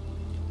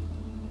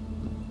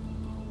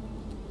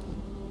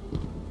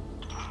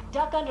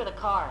 Duck under the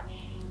car.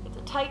 It's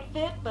a tight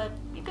fit, but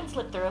you can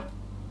slip through.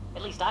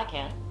 At least I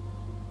can.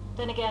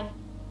 Then again,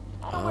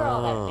 I don't wear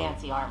all that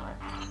fancy armor.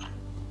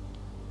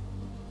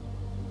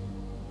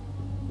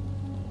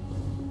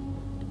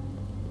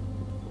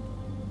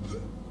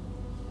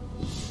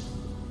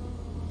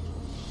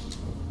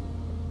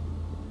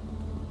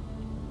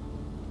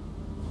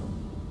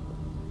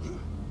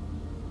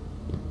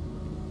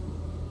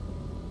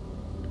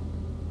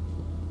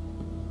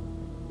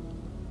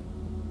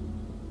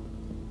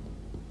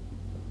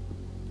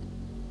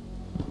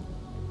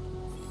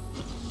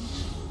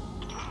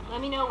 Let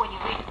me know when you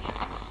reach me.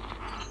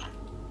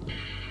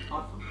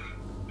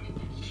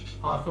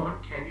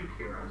 Hawthorne, can you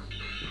hear us?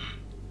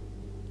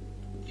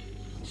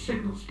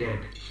 Signal's dead.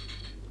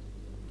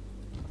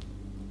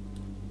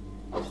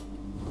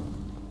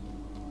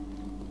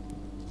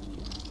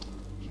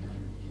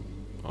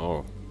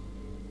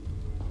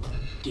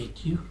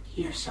 Did you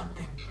hear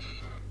something?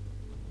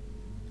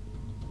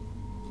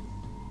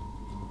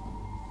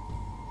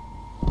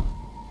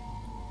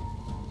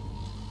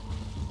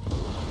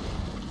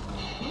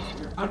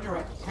 You're under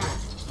attack.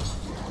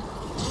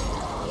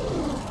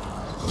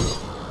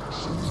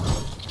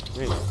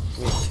 Let me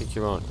take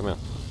you on. Come here.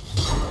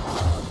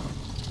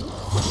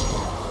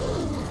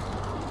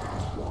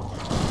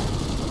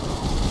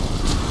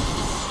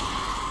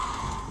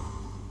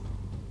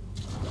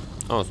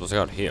 Oh, I'm supposed to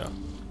go out here.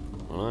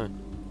 Alright.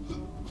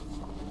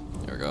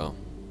 There we go.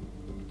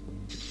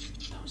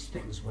 Those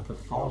things were the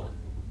Fallen.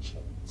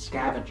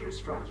 Scavengers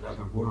from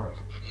another world.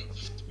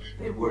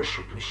 They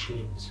worship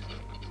machines.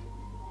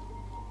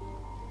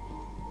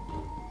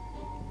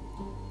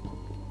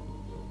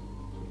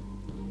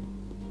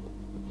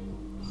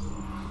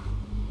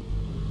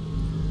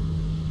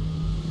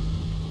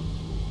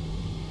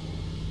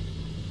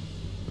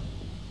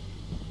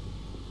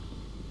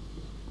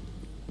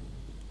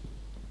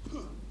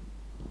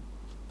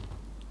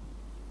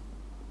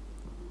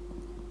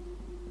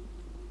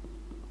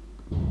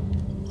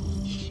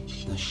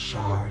 The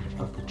Shard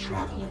of the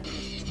Traveler.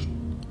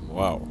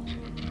 Wow.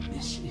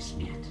 This is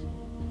it.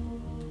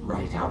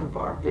 Right out of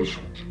our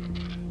vision.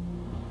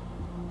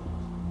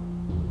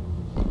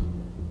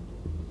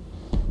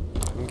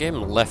 I'm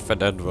getting Left 4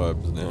 Dead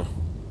vibes now.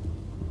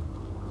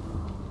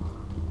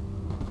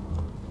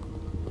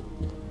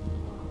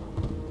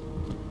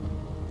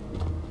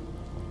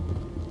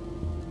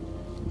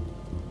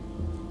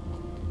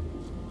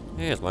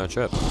 Here's my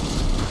chip.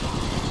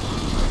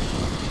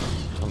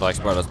 Like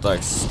spiders,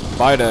 like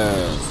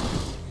spiders.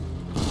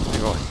 Where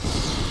you going?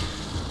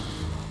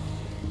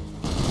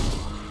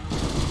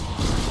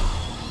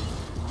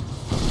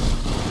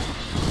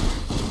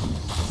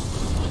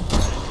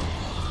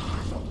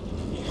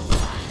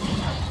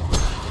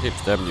 Keep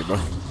stabbing you, bro.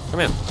 Come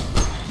here.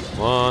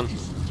 1,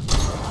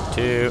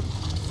 2,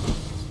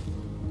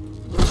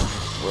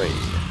 3.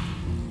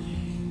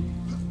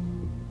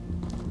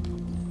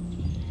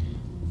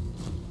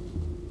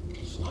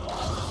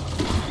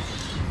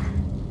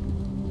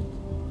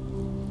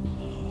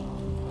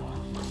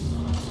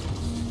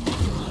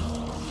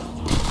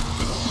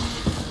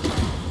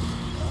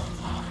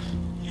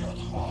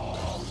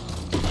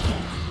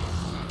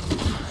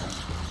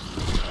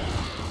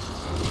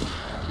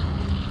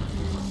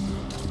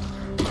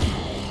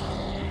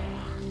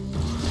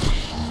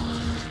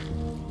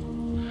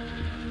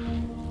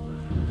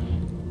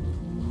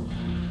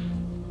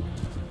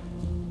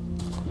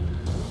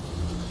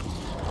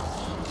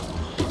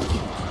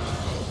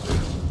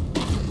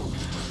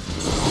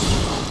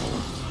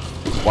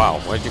 Wow,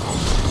 where'd you go?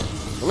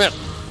 Come here.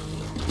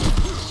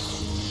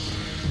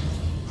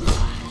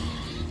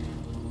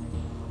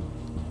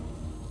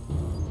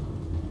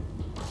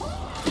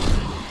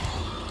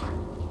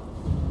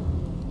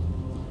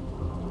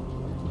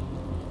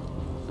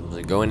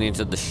 They're going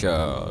into the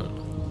shard.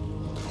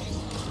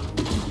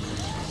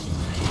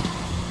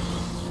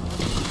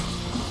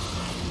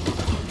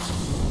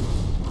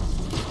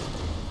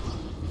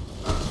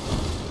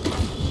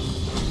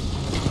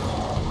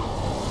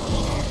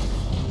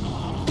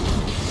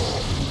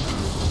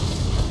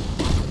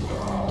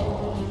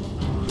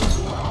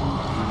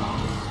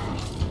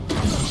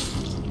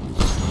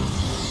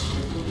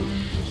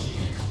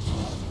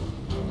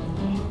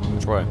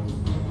 Which way?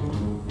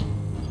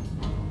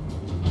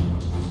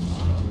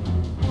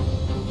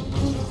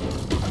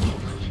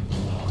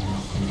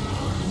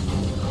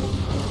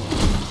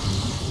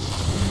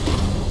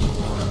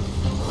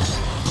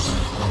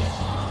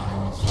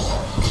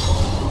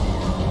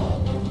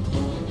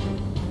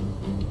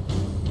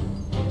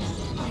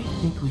 I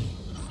think we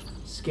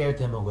scared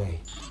them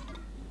away.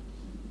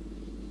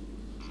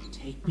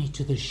 Take me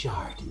to the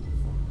Shard.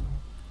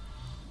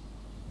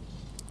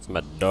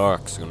 Something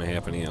dark's gonna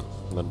happen here.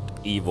 Something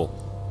evil.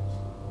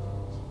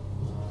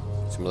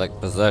 Something like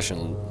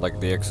possession, like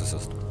The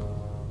Exorcist.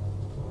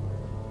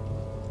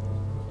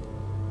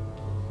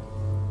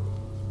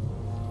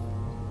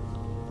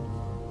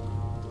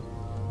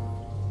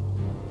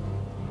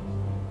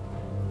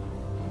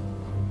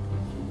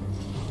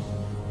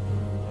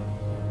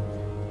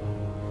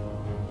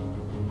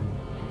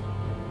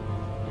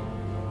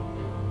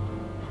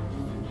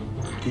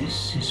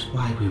 This is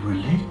why we were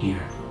led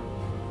here.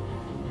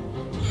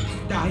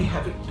 I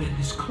haven't been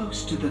this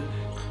close to the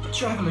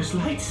Traveler's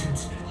Light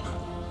since...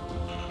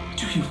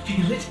 Do you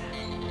feel it?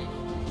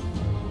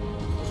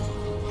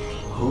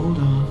 Hold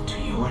on to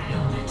your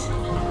helmet.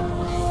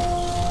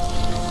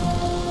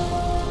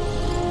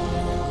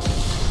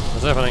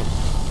 What's happening?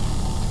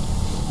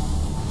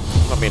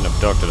 I'm not being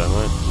abducted, am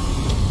I?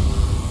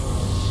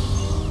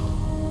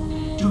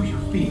 Do you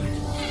feel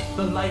it?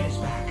 The light is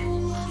back.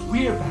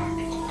 We're back.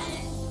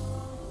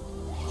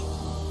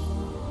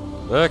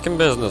 Back in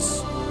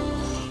business.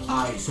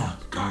 Eyes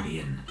up,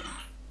 Guardian.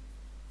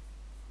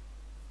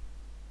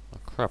 Oh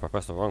crap, I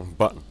pressed the wrong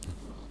button.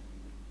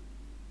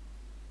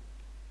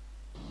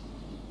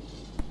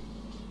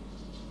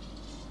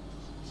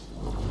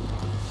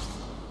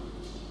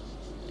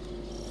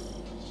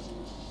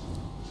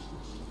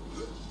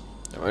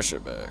 Get my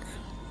shit back.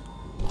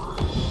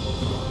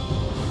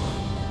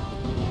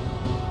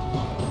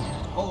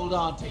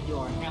 hold on to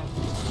your helmet.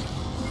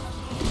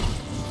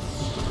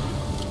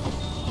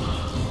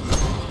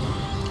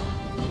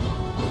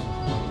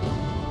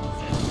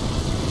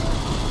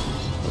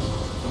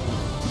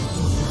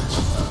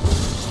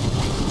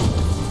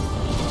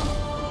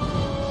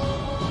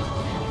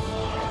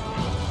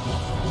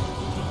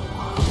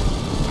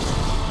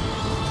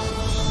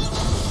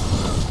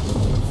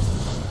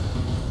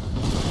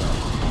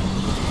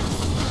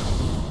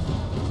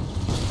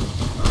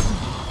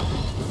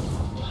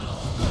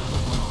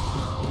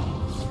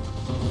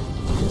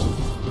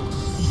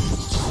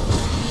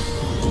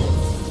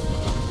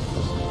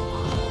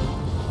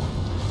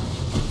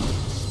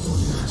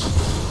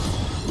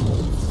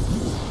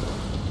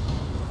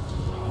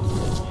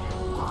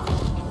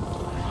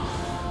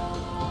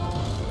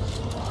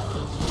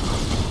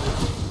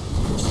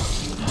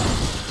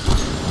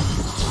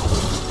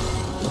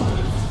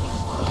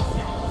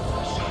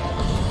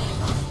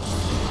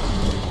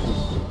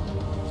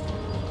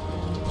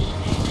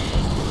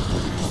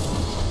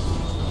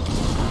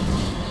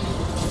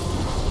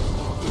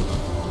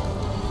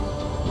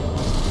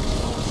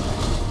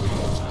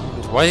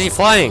 Why is he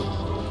flying?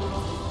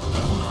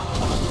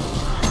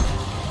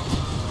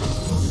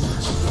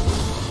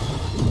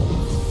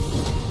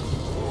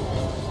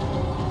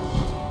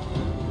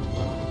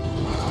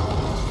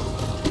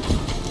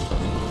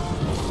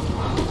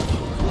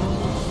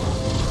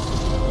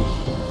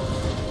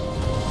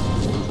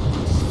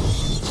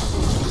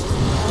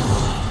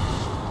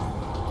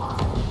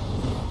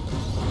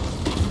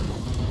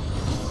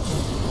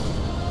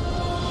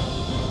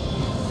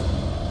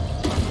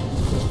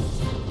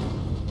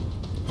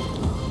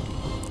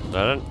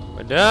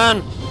 We're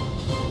done!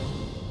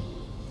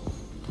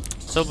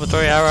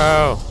 Celebratory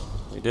arrow!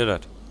 We did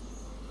it.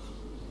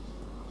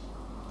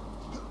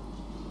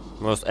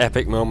 Most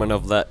epic moment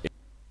of that.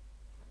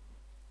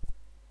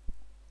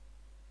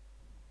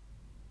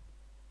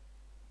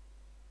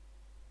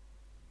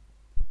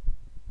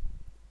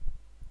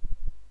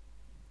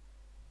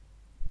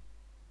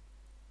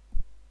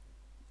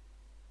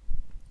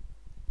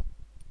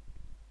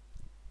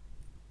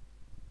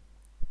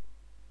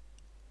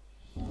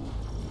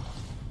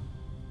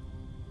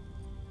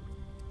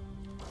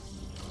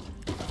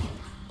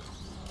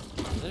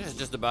 This is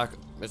just the back.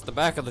 It's the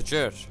back of the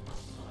church.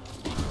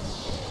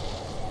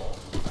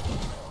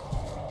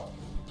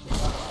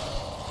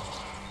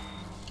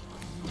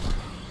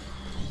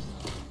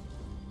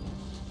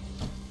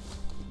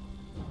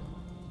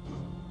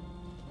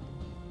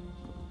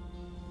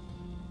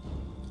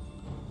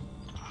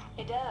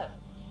 Hey, Dev.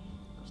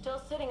 I'm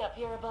still sitting up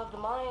here above the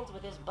mines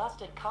with this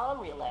busted comm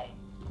relay.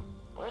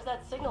 Where's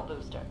that signal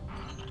booster?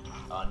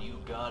 Our new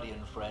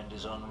Guardian friend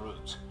is en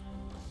route.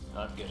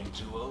 I'm getting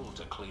too old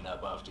to clean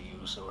up after you,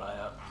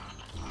 Soraya.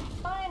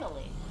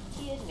 Finally,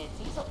 he admits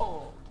he's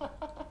old.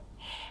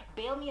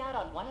 Bail me out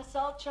on one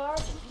assault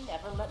charge and you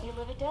never let me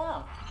live it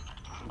down.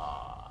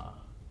 Ah,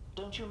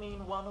 don't you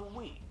mean one a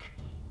week?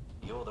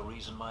 You're the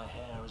reason my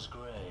hair is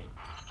gray.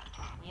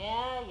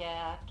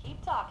 Yeah,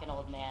 keep talking,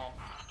 old man.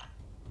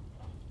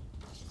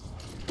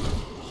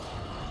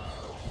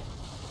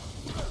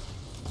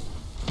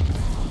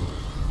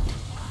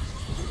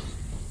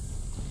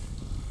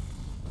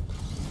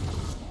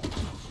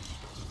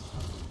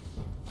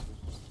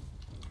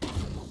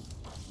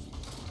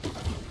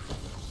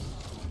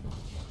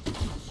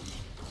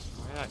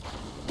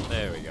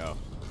 There we go.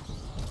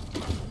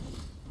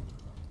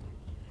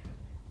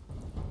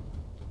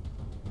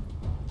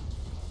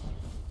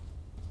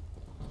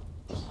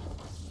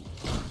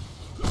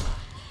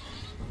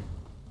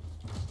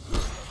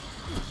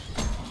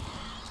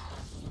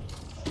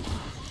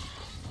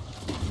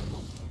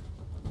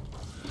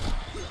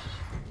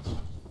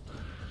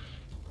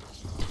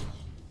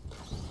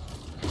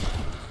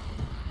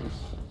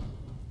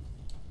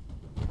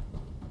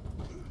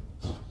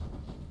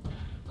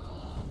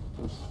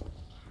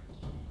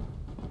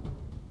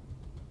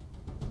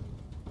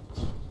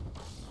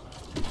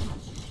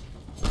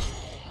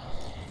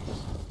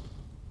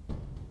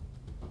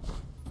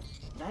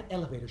 That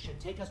elevator should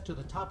take us to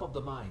the top of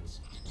the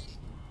mines.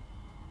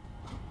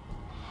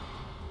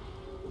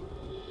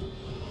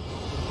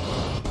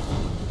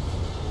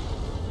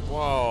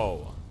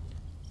 Whoa.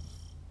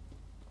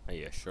 Are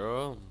you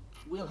sure?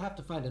 We'll have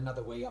to find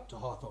another way up to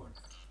Hawthorne.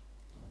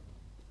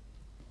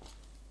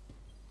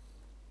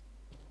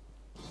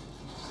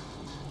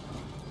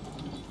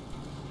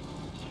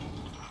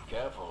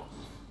 Careful.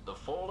 The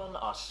Fallen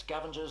are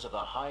scavengers of the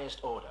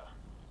highest order.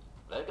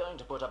 They're going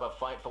to put up a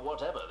fight for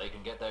whatever they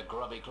can get their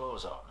grubby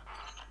claws on.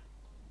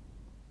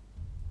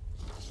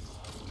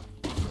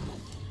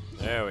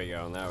 There we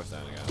go, now we're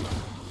standing up.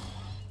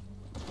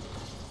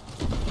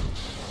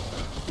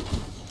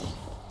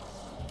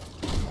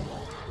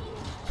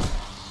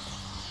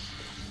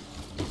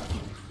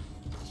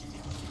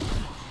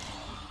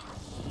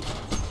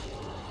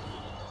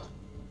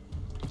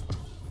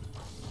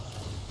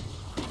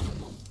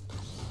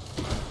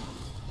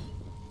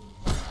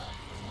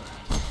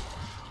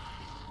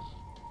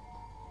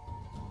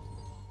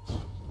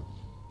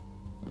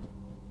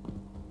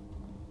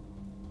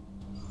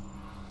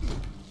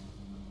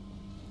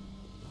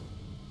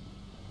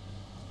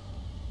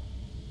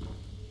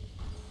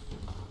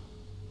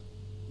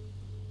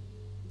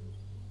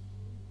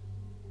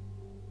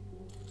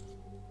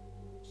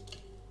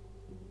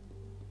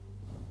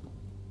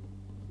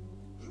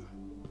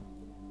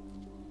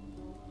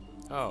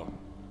 Oh.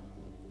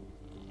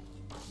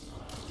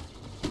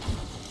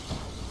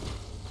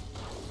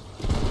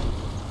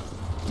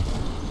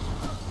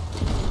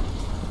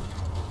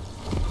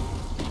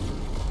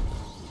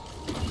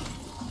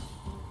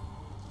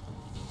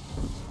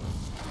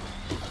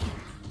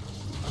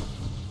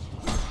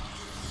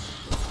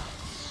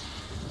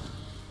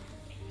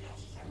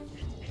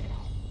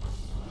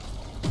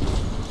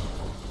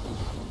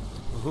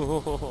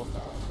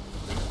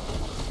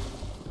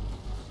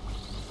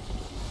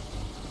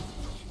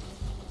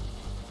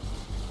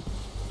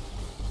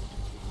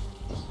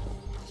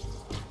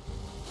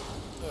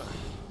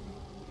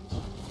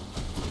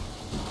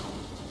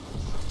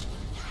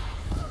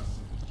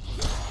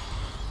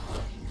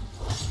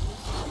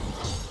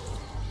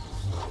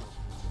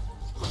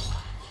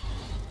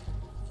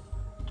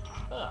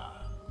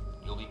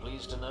 You'll be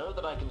pleased to know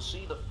that I can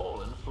see the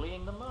Fallen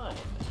fleeing the mine.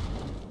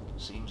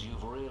 Seems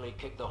you've really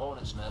kicked the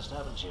hornet's nest,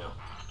 haven't you?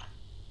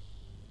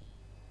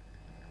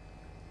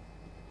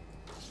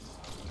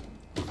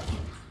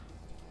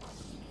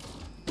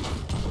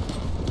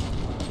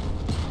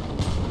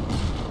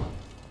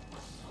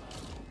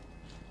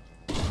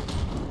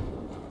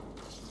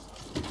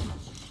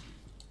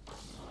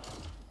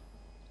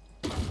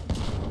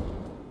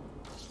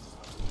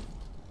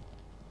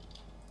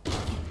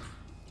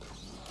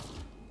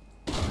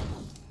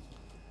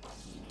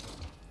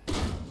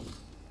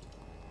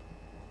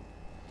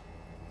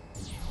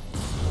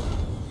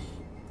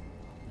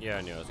 Yeah,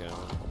 I knew I was gonna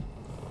win.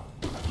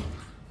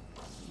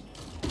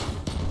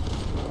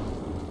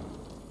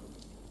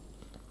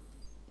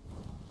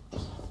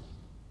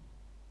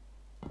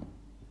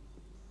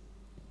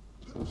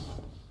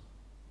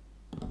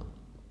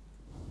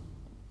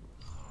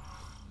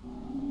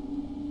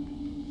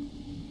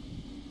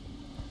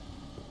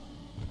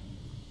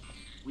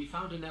 We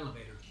found an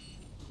elevator.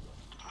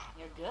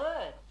 You're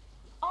good.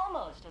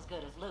 Almost as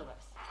good as Lewis.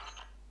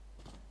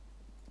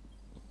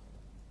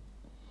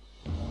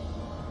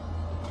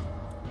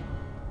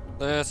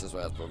 This is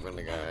where we're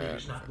gonna go.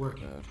 Elevator's not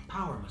working.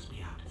 Power must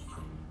be out.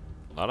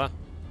 Lotta?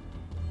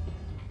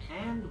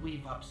 And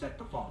we've upset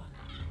the Fallen.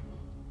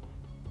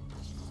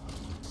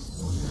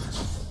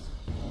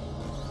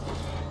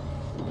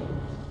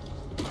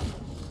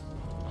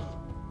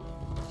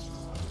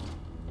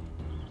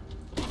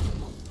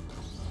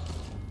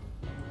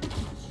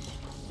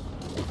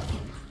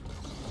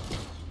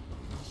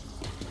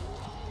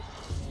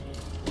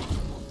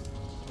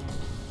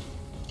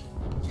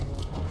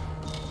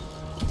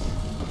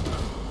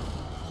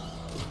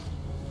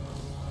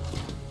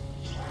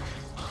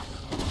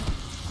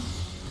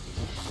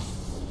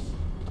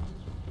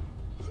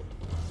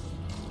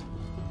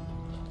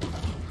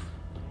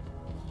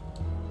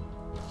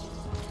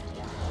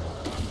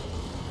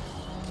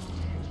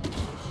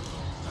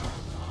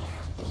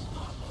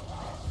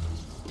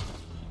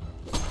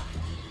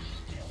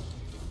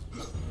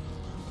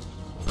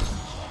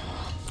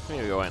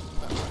 Here we go in.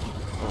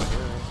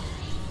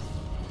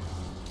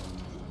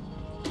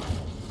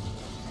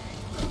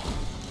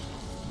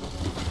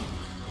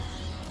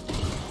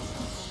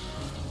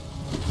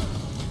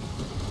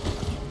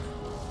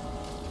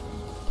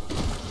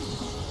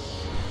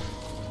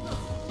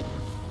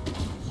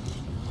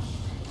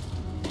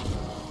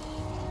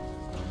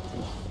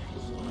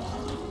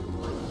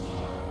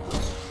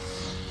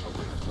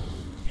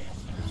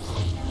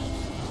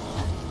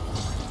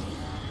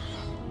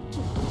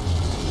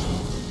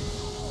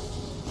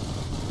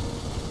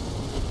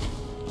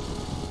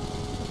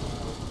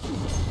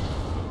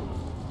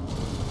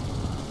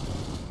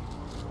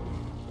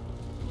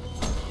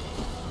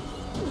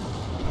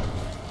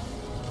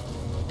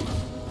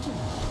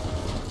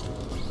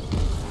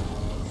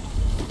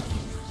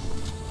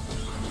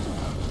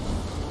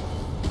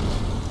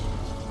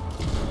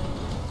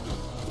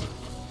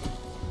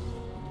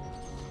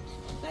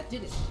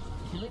 Did it.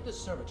 Eulyctus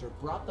Servitor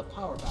brought the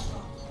power back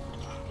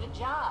on. Good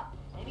job.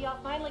 Maybe I'll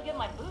finally get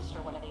my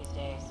booster one of these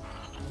days.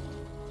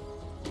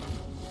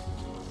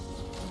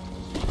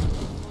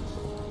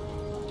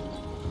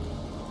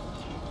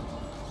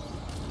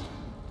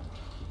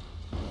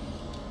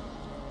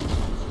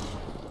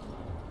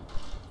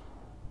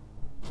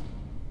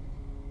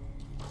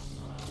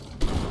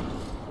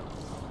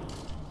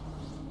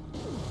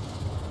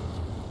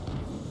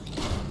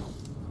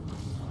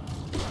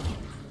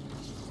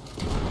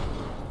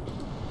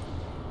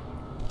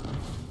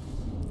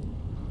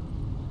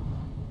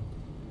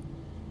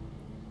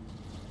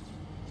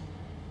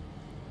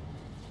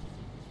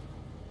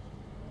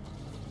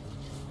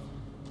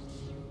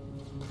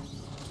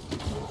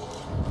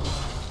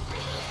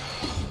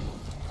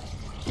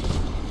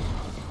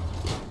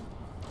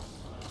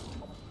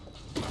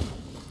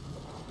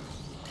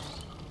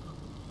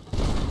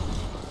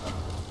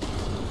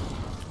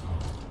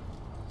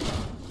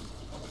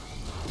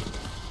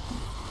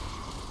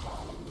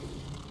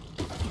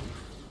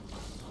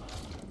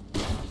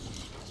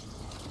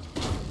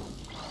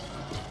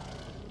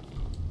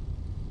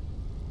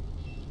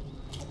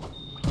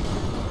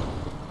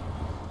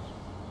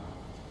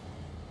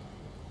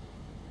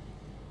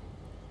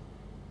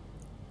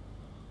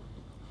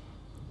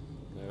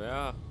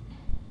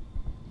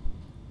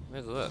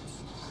 Where's this?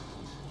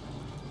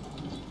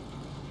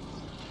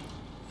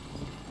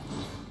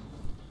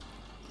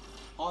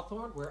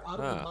 Hawthorne, we're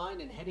out of the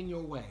mine and heading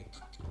your way.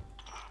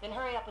 Then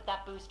hurry up with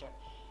that booster.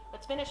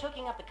 Let's finish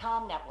hooking up the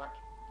comm network.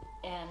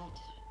 And,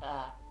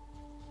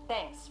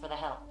 thanks for the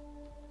help.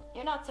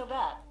 You're not so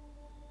bad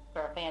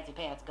for a fancy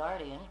pants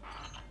guardian.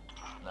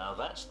 Now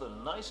that's the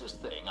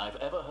nicest thing I've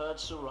ever heard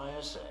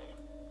Soraya say.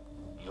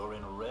 You're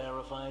in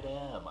rarefied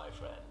air, my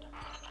friend.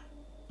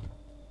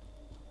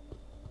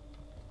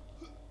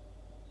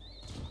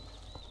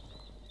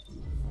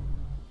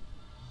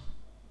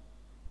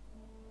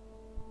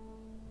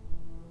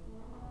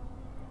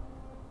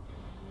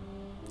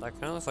 That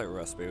kind of looks like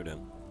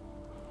Rasputin.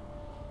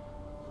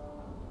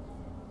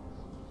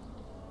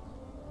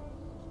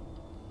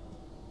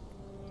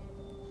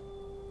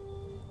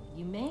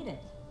 You made it.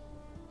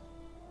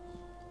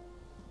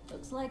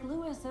 Looks like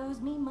Lewis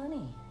owes me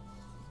money.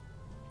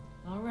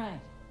 All right.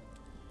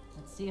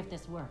 Let's see if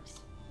this works.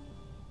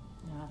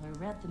 Now, if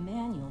I read the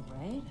manual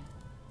right,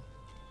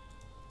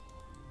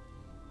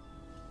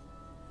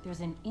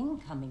 there's an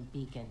incoming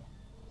beacon.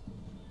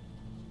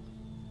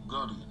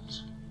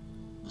 Guardians,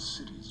 the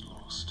city is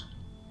lost.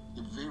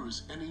 If there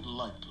is any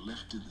light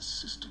left in the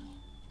system,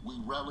 we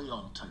rally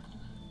on Titan.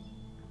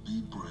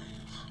 Be brave.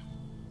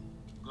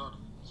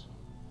 Guardians.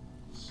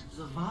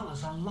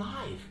 Zavala's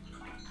alive.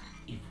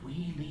 If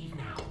we leave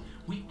now,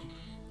 we...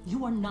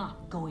 You are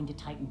not going to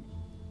Titan.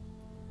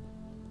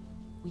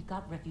 We've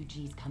got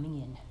refugees coming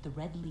in. The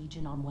Red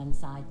Legion on one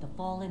side, the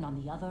Fallen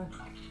on the other.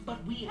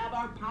 But we have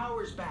our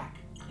powers back.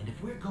 And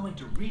if we're going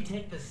to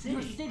retake the city...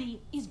 Your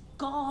city is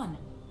gone.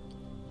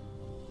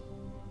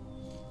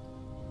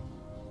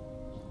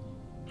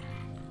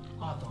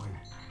 Hawthorne,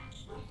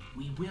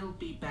 we will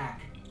be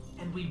back.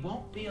 And we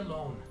won't be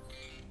alone.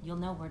 You'll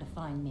know where to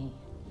find me.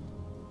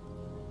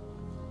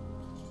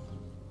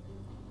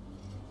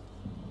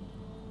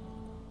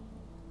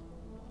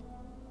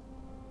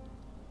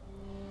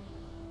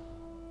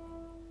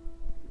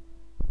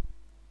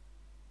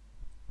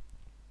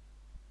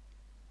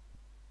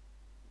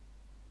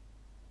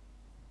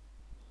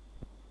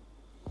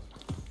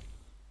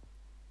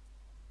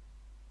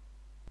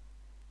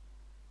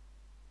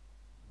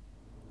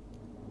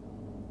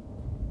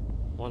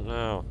 What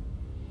now?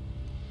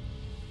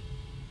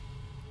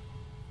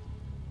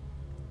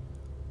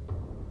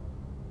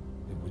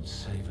 It would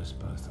save us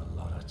both a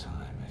lot of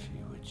time if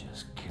you would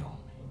just kill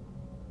me.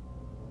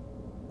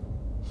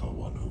 For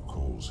one who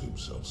calls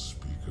himself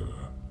Speaker,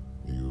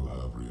 you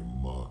have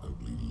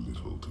remarkably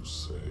little to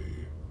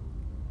say.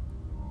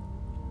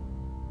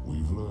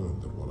 We've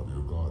learned that one of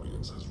your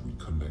guardians has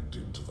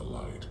reconnected to the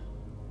light.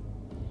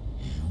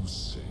 You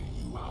say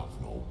you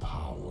have no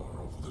power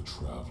over the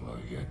Traveler,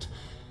 yet...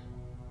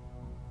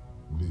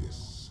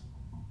 This...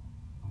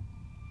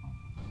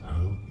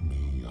 Help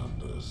me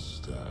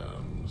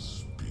understand,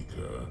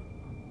 Speaker.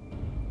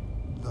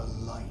 The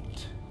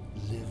light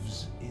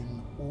lives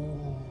in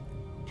all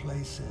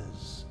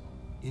places,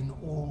 in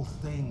all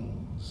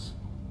things.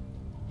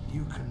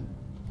 You can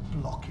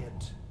block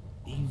it,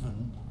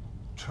 even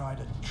try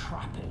to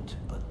trap it,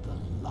 but the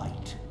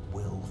light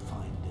will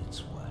find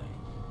its way.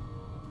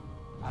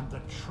 And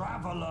the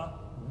Traveler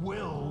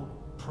will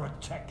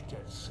protect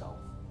itself.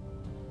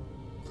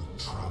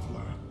 The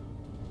Traveler.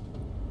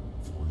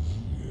 For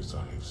years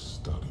I have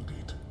studied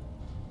it.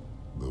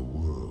 The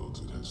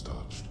worlds it has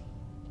touched.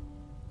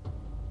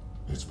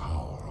 Its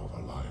power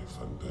over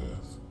life and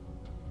death.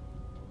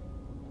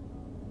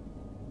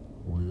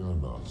 We are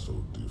not so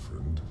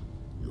different,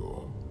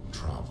 your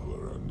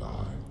Traveler and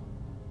I.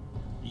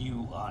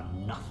 You are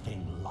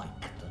nothing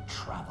like the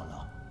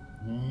Traveler.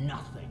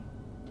 Nothing.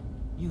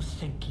 You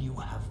think you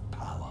have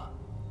power,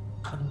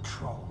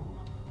 control.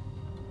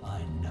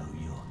 I know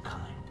your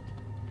kind.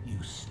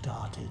 You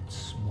started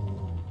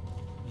small.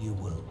 You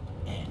will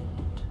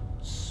end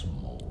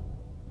small.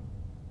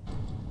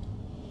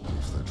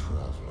 If the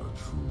Traveler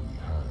truly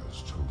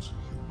has chosen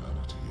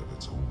humanity of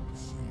its own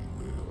free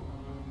will,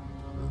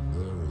 then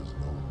there is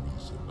no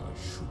reason I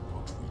should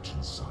not reach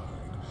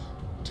inside,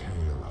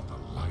 tear out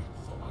the light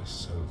for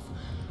myself,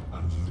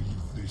 and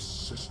leave this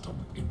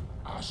system in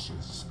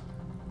ashes.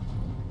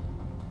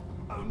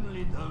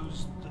 Only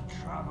those the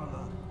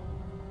Traveler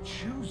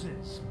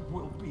chooses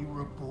will be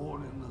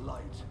reborn in the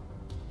light.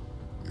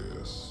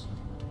 Yes.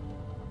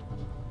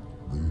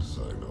 This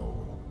I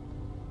know.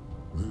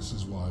 This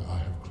is why I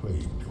have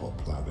claimed your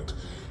planet,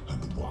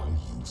 and why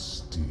you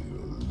still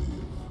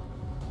live.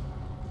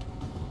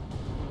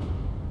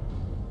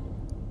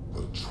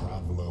 The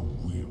Traveler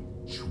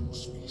will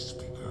choose me,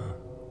 Speaker.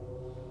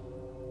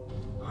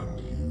 And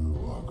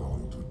you are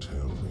going to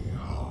tell me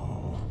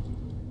how.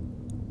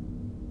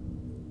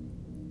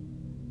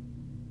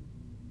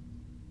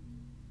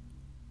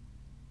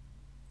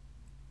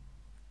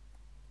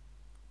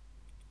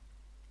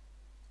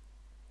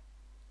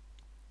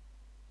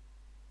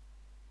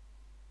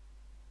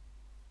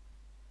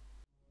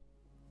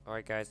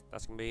 Alright guys,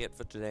 that's gonna be it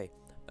for today.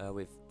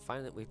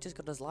 We've just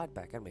got this light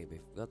back, haven't we?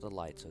 We've got the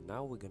light, so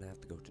now we're gonna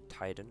have to go to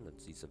Titan and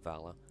see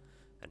Zavala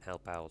and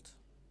help out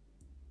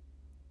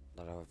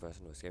that other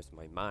person who escapes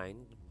my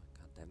mind.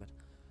 God damn it.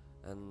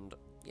 And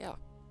yeah.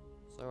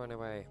 So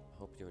anyway,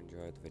 hope you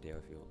enjoyed the video.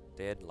 If you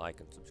did, like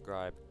and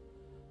subscribe.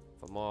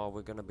 For more,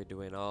 we're gonna be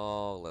doing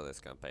all of this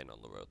campaign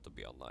on the road to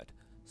Beyond Light.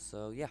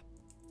 So yeah,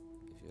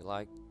 if you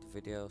liked the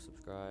video,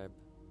 subscribe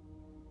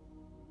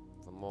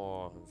for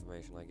more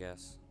information, I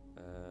guess.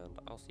 And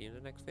I'll see you in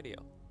the next video.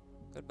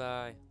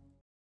 Goodbye.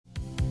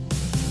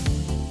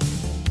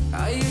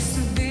 I used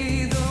to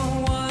be the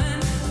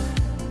one.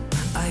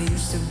 I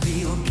used to be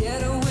your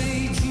getaway